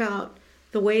 thinking about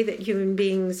the way that human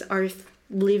beings are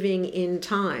living in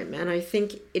time. And I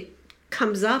think it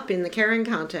comes up in the caring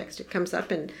context. It comes up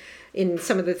in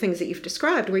some of the things that you've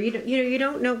described, where you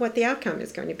don't know what the outcome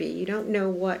is going to be. You don't know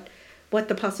what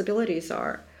the possibilities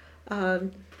are.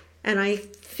 And I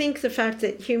think the fact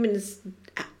that humans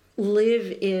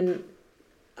live in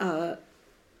a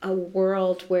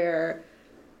world where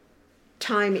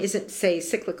time isn't, say,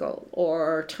 cyclical,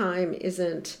 or time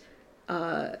isn't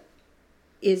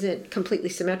completely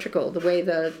symmetrical, the way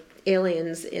the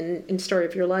aliens in Story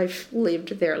of Your Life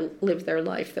lived their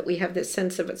life, that we have this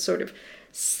sense of a sort of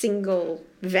single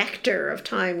vector of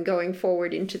time going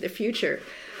forward into the future,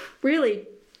 really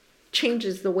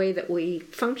changes the way that we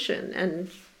function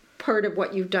and part of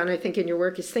what you've done, I think, in your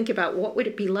work is think about what would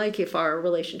it be like if our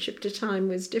relationship to time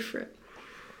was different.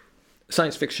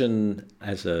 Science fiction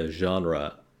as a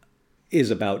genre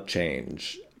is about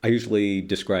change. I usually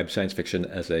describe science fiction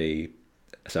as a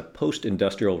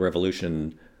post-industrial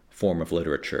revolution form of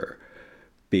literature,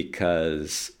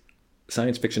 because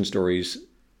science fiction stories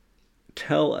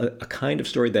tell a kind of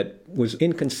story that was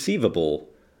inconceivable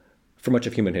for much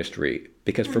of human history.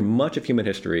 Because for much of human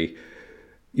history,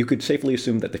 you could safely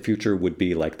assume that the future would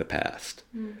be like the past.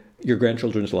 Your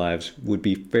grandchildren's lives would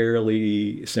be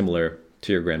fairly similar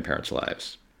to your grandparents'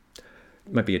 lives.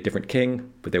 It might be a different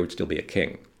king, but there would still be a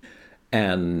king.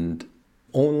 And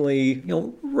only,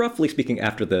 roughly speaking,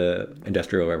 after the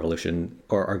Industrial Revolution,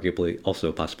 or arguably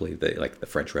also possibly the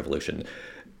French Revolution,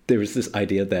 there was this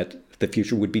idea that the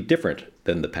future would be different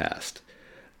than the past,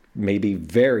 maybe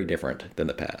very different than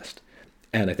the past.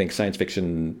 And I think science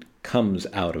fiction comes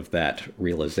out of that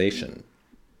realization.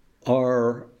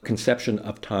 Our conception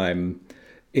of time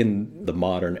in the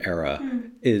modern era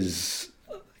is,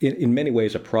 in many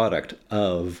ways, a product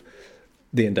of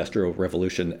the Industrial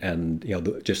Revolution and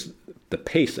just the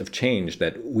pace of change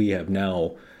that we have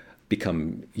now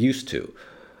become used to.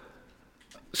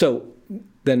 So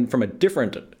then from a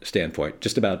different standpoint,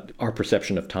 just about our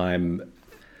perception of time,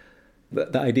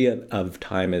 the idea of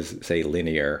time as, say,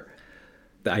 linear,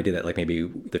 the idea that maybe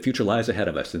the future lies ahead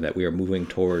of us and that we are moving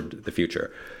toward the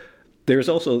future. There's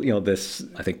also, this,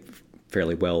 I think,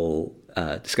 fairly well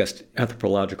discussed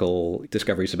anthropological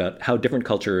discoveries about how different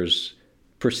cultures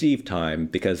perceive time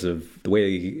because of the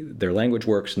way their language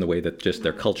works and the way that just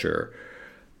their culture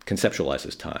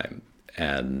conceptualizes time.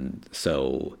 And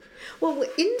so... Well,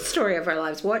 in Story of Our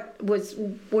Lives,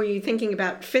 were you thinking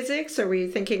about physics, or were you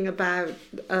thinking about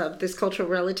this cultural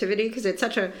relativity? Because it's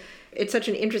such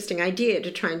an interesting idea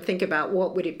to try and think about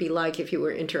what would it be like if you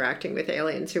were interacting with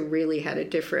aliens who really had a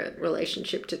different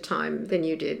relationship to time than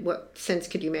you did. What sense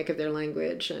could you make of their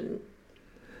language? And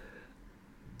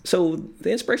so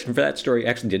the inspiration for that story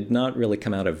actually did not really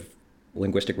come out of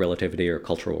linguistic relativity or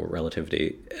cultural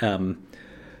relativity.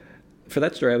 For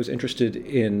that story, I was interested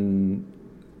in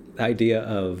the idea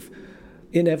of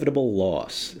inevitable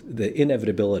loss, the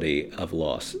inevitability of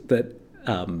loss. That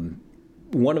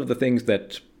one of the things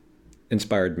that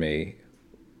inspired me,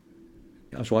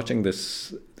 I was watching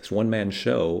this one-man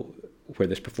show where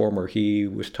this performer, he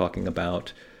was talking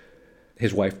about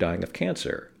his wife dying of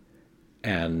cancer.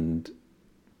 And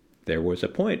there was a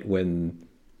point when,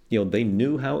 they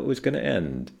knew how it was going to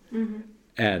end. Mm-hmm.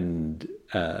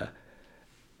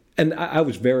 And I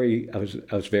was very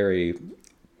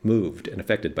moved and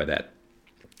affected by that.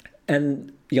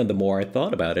 And, the more I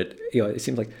thought about it, it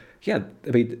seemed like,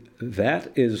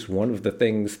 that is one of the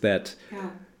things that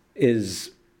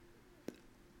is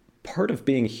part of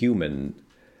being human,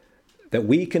 that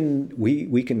we can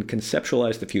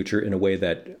conceptualize the future in a way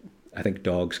that I think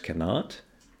dogs cannot.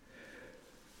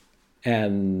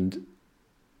 And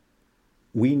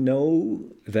we know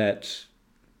that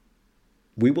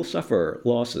we will suffer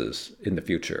losses in the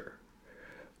future.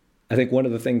 I think one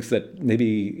of the things that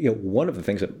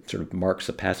sort of marks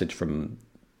a passage from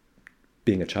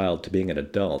being a child to being an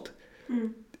adult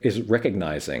is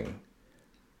recognizing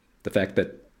the fact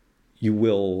that you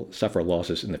will suffer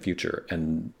losses in the future.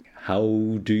 And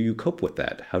how do you cope with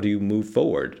that? How do you move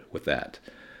forward with that?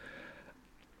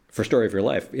 For Story of Your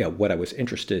Life, what I was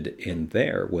interested in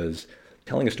there was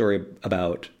telling a story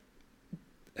about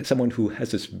someone who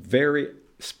has this very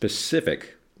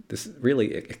specific, this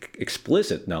really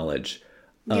explicit knowledge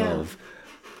of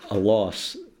a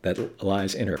loss that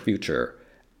lies in her future,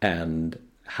 and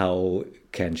how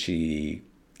can she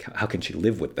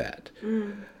live with that?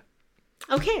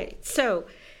 Okay, so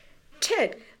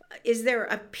Ted, is there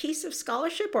a piece of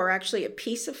scholarship, or actually a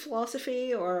piece of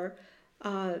philosophy, or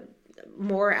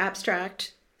more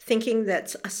abstract thinking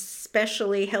that's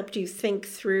especially helped you think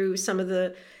through some of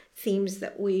the themes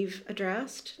that we've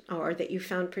addressed, or that you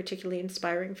found particularly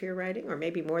inspiring for your writing, or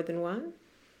maybe more than one?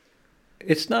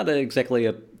 It's not exactly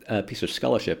a piece of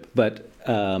scholarship, but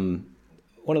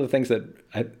one of the things that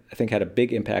I think had a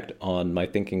big impact on my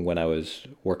thinking when I was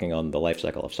working on the life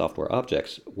cycle of software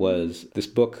objects was this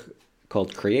book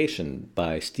called Creation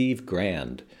by Steve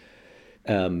Grand.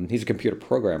 He's a computer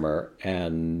programmer,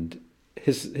 and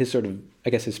his sort of, I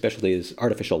guess his specialty is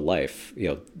artificial life,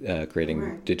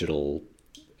 creating digital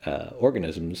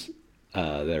organisms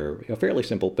that are fairly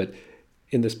simple. But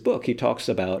in this book, he talks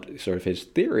about sort of his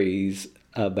theories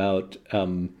about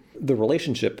the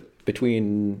relationship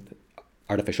between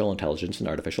artificial intelligence and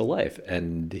artificial life.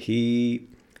 And he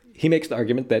makes the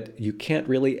argument that you can't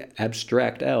really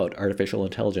abstract out artificial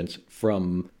intelligence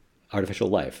from artificial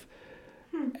life.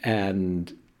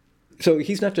 And so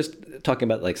he's not just talking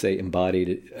about, like, say,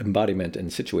 embodiment and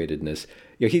situatedness.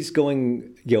 He's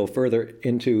going, further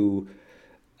into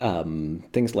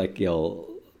things like, he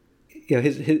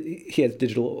has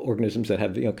digital organisms that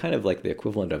have, kind of like the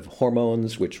equivalent of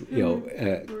hormones, which,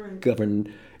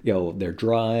 govern, their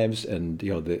drives and,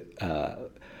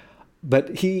 but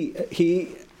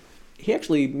he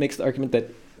actually makes the argument that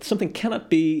something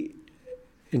cannot be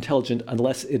intelligent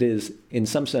unless it is, in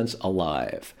some sense,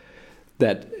 alive.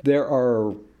 That there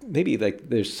are maybe, like,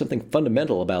 there's something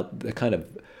fundamental about the kind of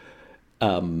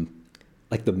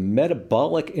like the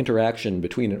metabolic interaction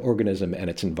between an organism and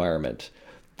its environment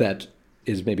that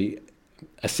is maybe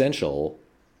essential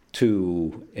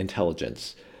to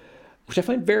intelligence, which I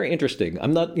find very interesting.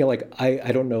 I'm not,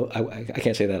 I don't know, I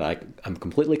can't say that I'm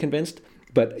completely convinced,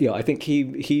 but, I think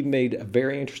he made a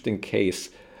very interesting case.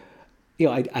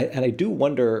 I do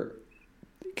wonder,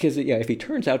 because, if he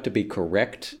turns out to be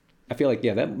correct, I feel like,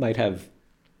 that might have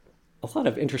a lot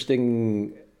of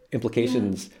interesting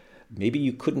implications. Maybe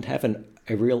you couldn't have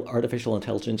a real artificial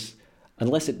intelligence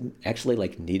unless it actually,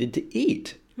 like, needed to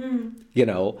eat.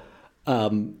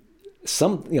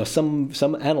 Some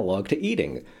analog to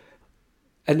eating.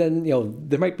 And then,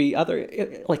 there might be other,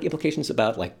 like, implications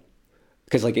about, like,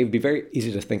 because, like, it would be very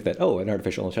easy to think that, an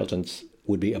artificial intelligence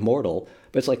would be immortal.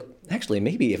 But it's like, actually,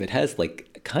 maybe if it has,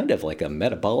 like, kind of like a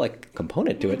metabolic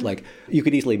component to it, like, you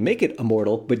could easily make it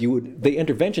immortal, but the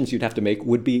interventions you'd have to make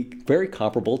would be very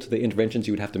comparable to the interventions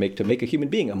you would have to make a human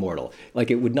being immortal.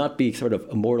 Like, it would not be sort of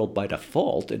immortal by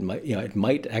default. It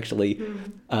might actually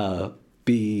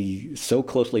be so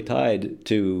closely tied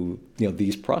to,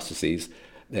 these processes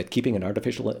that keeping an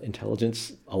artificial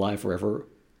intelligence alive forever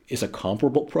is a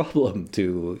comparable problem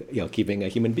to, keeping a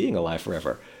human being alive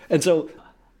forever. And so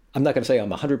I'm not going to say I'm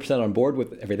 100% on board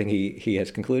with everything he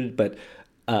has concluded, but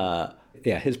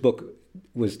his book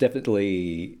was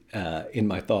definitely in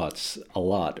my thoughts a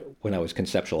lot when I was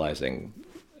conceptualizing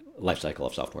life cycle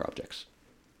of software objects.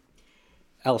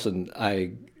 Alison,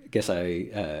 I guess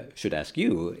I should ask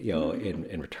you,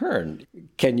 in return,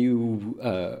 can you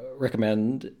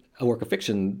recommend a work of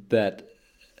fiction that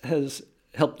has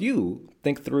helped you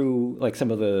think through, like,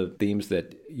 some of the themes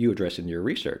that you address in your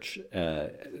research,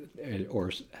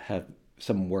 or have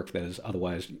some work that has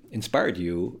otherwise inspired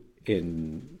you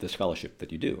in the scholarship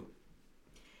that you do?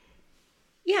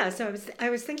 Yeah, so I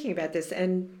was thinking about this,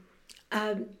 and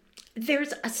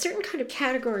there's a certain kind of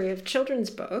category of children's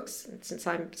books, since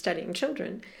I'm studying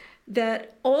children,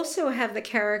 that also have the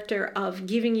character of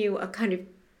giving you a kind of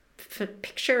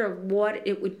picture of what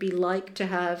it would be like to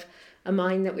have a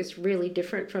mind that was really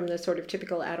different from the sort of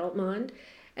typical adult mind.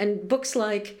 And books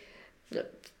like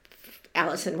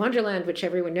Alice in Wonderland, which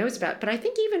everyone knows about, but I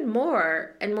think even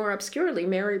more and more obscurely,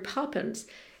 Mary Poppins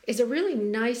is a really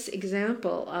nice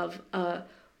example of a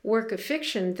work of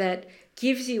fiction that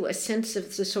gives you a sense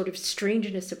of the sort of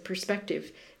strangeness of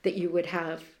perspective that you would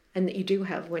have and that you do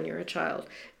have when you're a child.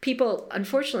 People,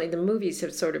 unfortunately, the movies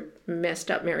have sort of messed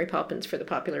up Mary Poppins for the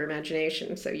popular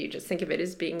imagination, so you just think of it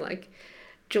as being like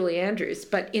Julie Andrews.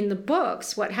 But in the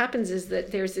books, what happens is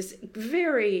that there's this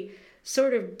very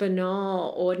sort of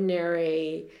banal,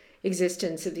 ordinary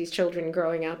existence of these children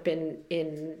growing up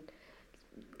in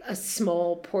a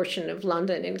small portion of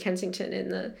London, in Kensington, in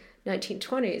the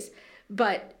 1920s.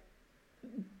 But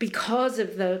because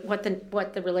of what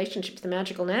the relationship to the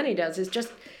magical nanny does is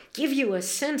just give you a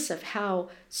sense of how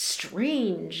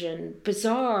strange and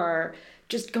bizarre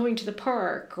just going to the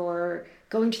park or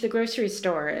going to the grocery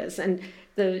store is. And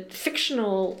the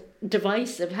fictional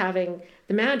device of having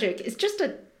the magic is just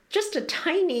a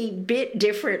tiny bit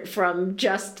different from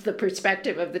just the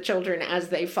perspective of the children as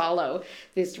they follow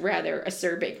this rather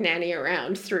acerbic nanny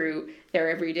around through their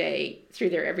everyday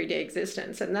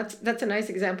existence. And that's a nice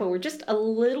example where just a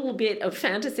little bit of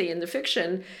fantasy in the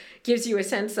fiction gives you a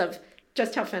sense of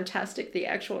just how fantastic the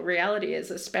actual reality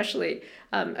is, especially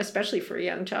for a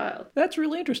young child. That's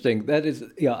really interesting. That is,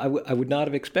 I would not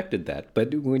have expected that.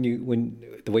 But when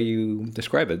the way you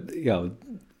describe it,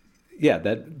 yeah,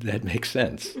 that makes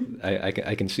sense.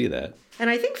 I can see that. And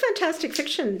I think fantastic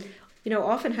fiction,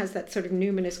 often has that sort of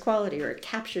numinous quality, or it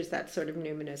captures that sort of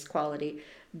numinous quality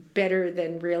better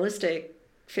than realistic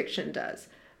fiction does.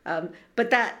 But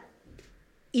that,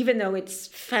 even though it's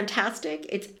fantastic,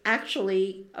 it's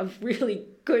actually a really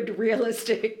good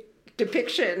realistic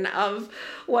depiction of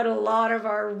what a lot of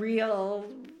our real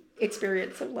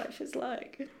experience of life is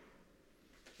like.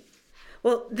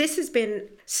 Well, this has been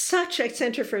such a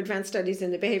Center for Advanced Studies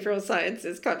in the Behavioral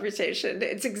Sciences conversation.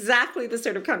 It's exactly the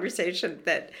sort of conversation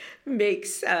that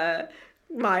makes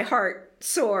my heart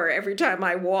soar every time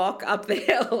I walk up the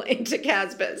hill into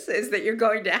Casbus, is that you're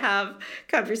going to have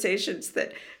conversations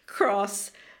that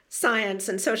cross science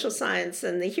and social science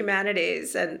and the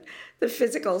humanities and the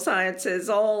physical sciences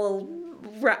all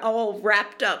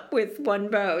wrapped up with one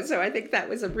bow. So I think that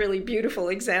was a really beautiful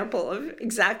example of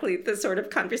exactly the sort of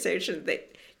conversation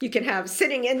that you can have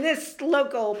sitting in this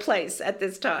local place at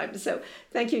this time. So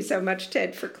thank you so much,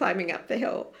 Ted, for climbing up the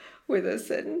hill with us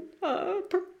and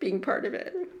being part of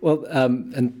it. Well,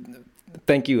 and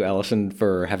thank you, Alison,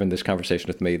 for having this conversation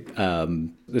with me.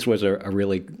 This was a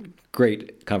really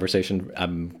great conversation.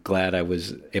 I'm glad I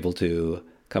was able to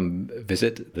come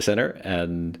visit the center.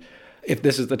 And if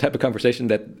this is the type of conversation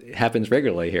that happens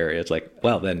regularly here, it's like,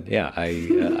 well, then, yeah,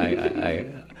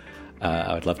 I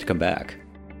would love to come back.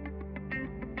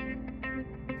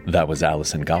 That was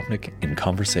Alison Gopnik in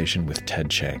conversation with Ted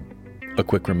Chiang. A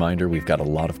quick reminder, we've got a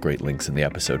lot of great links in the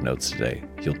episode notes today.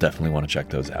 You'll definitely want to check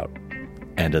those out.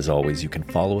 And as always, you can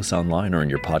follow us online or in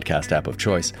your podcast app of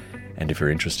choice. And if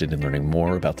you're interested in learning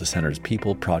more about the Center's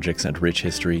people, projects, and rich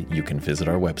history, you can visit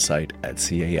our website at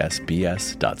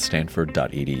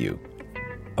casbs.stanford.edu.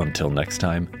 Until next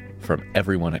time, from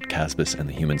everyone at Casbus and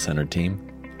the Human Centered team,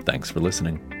 thanks for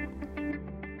listening.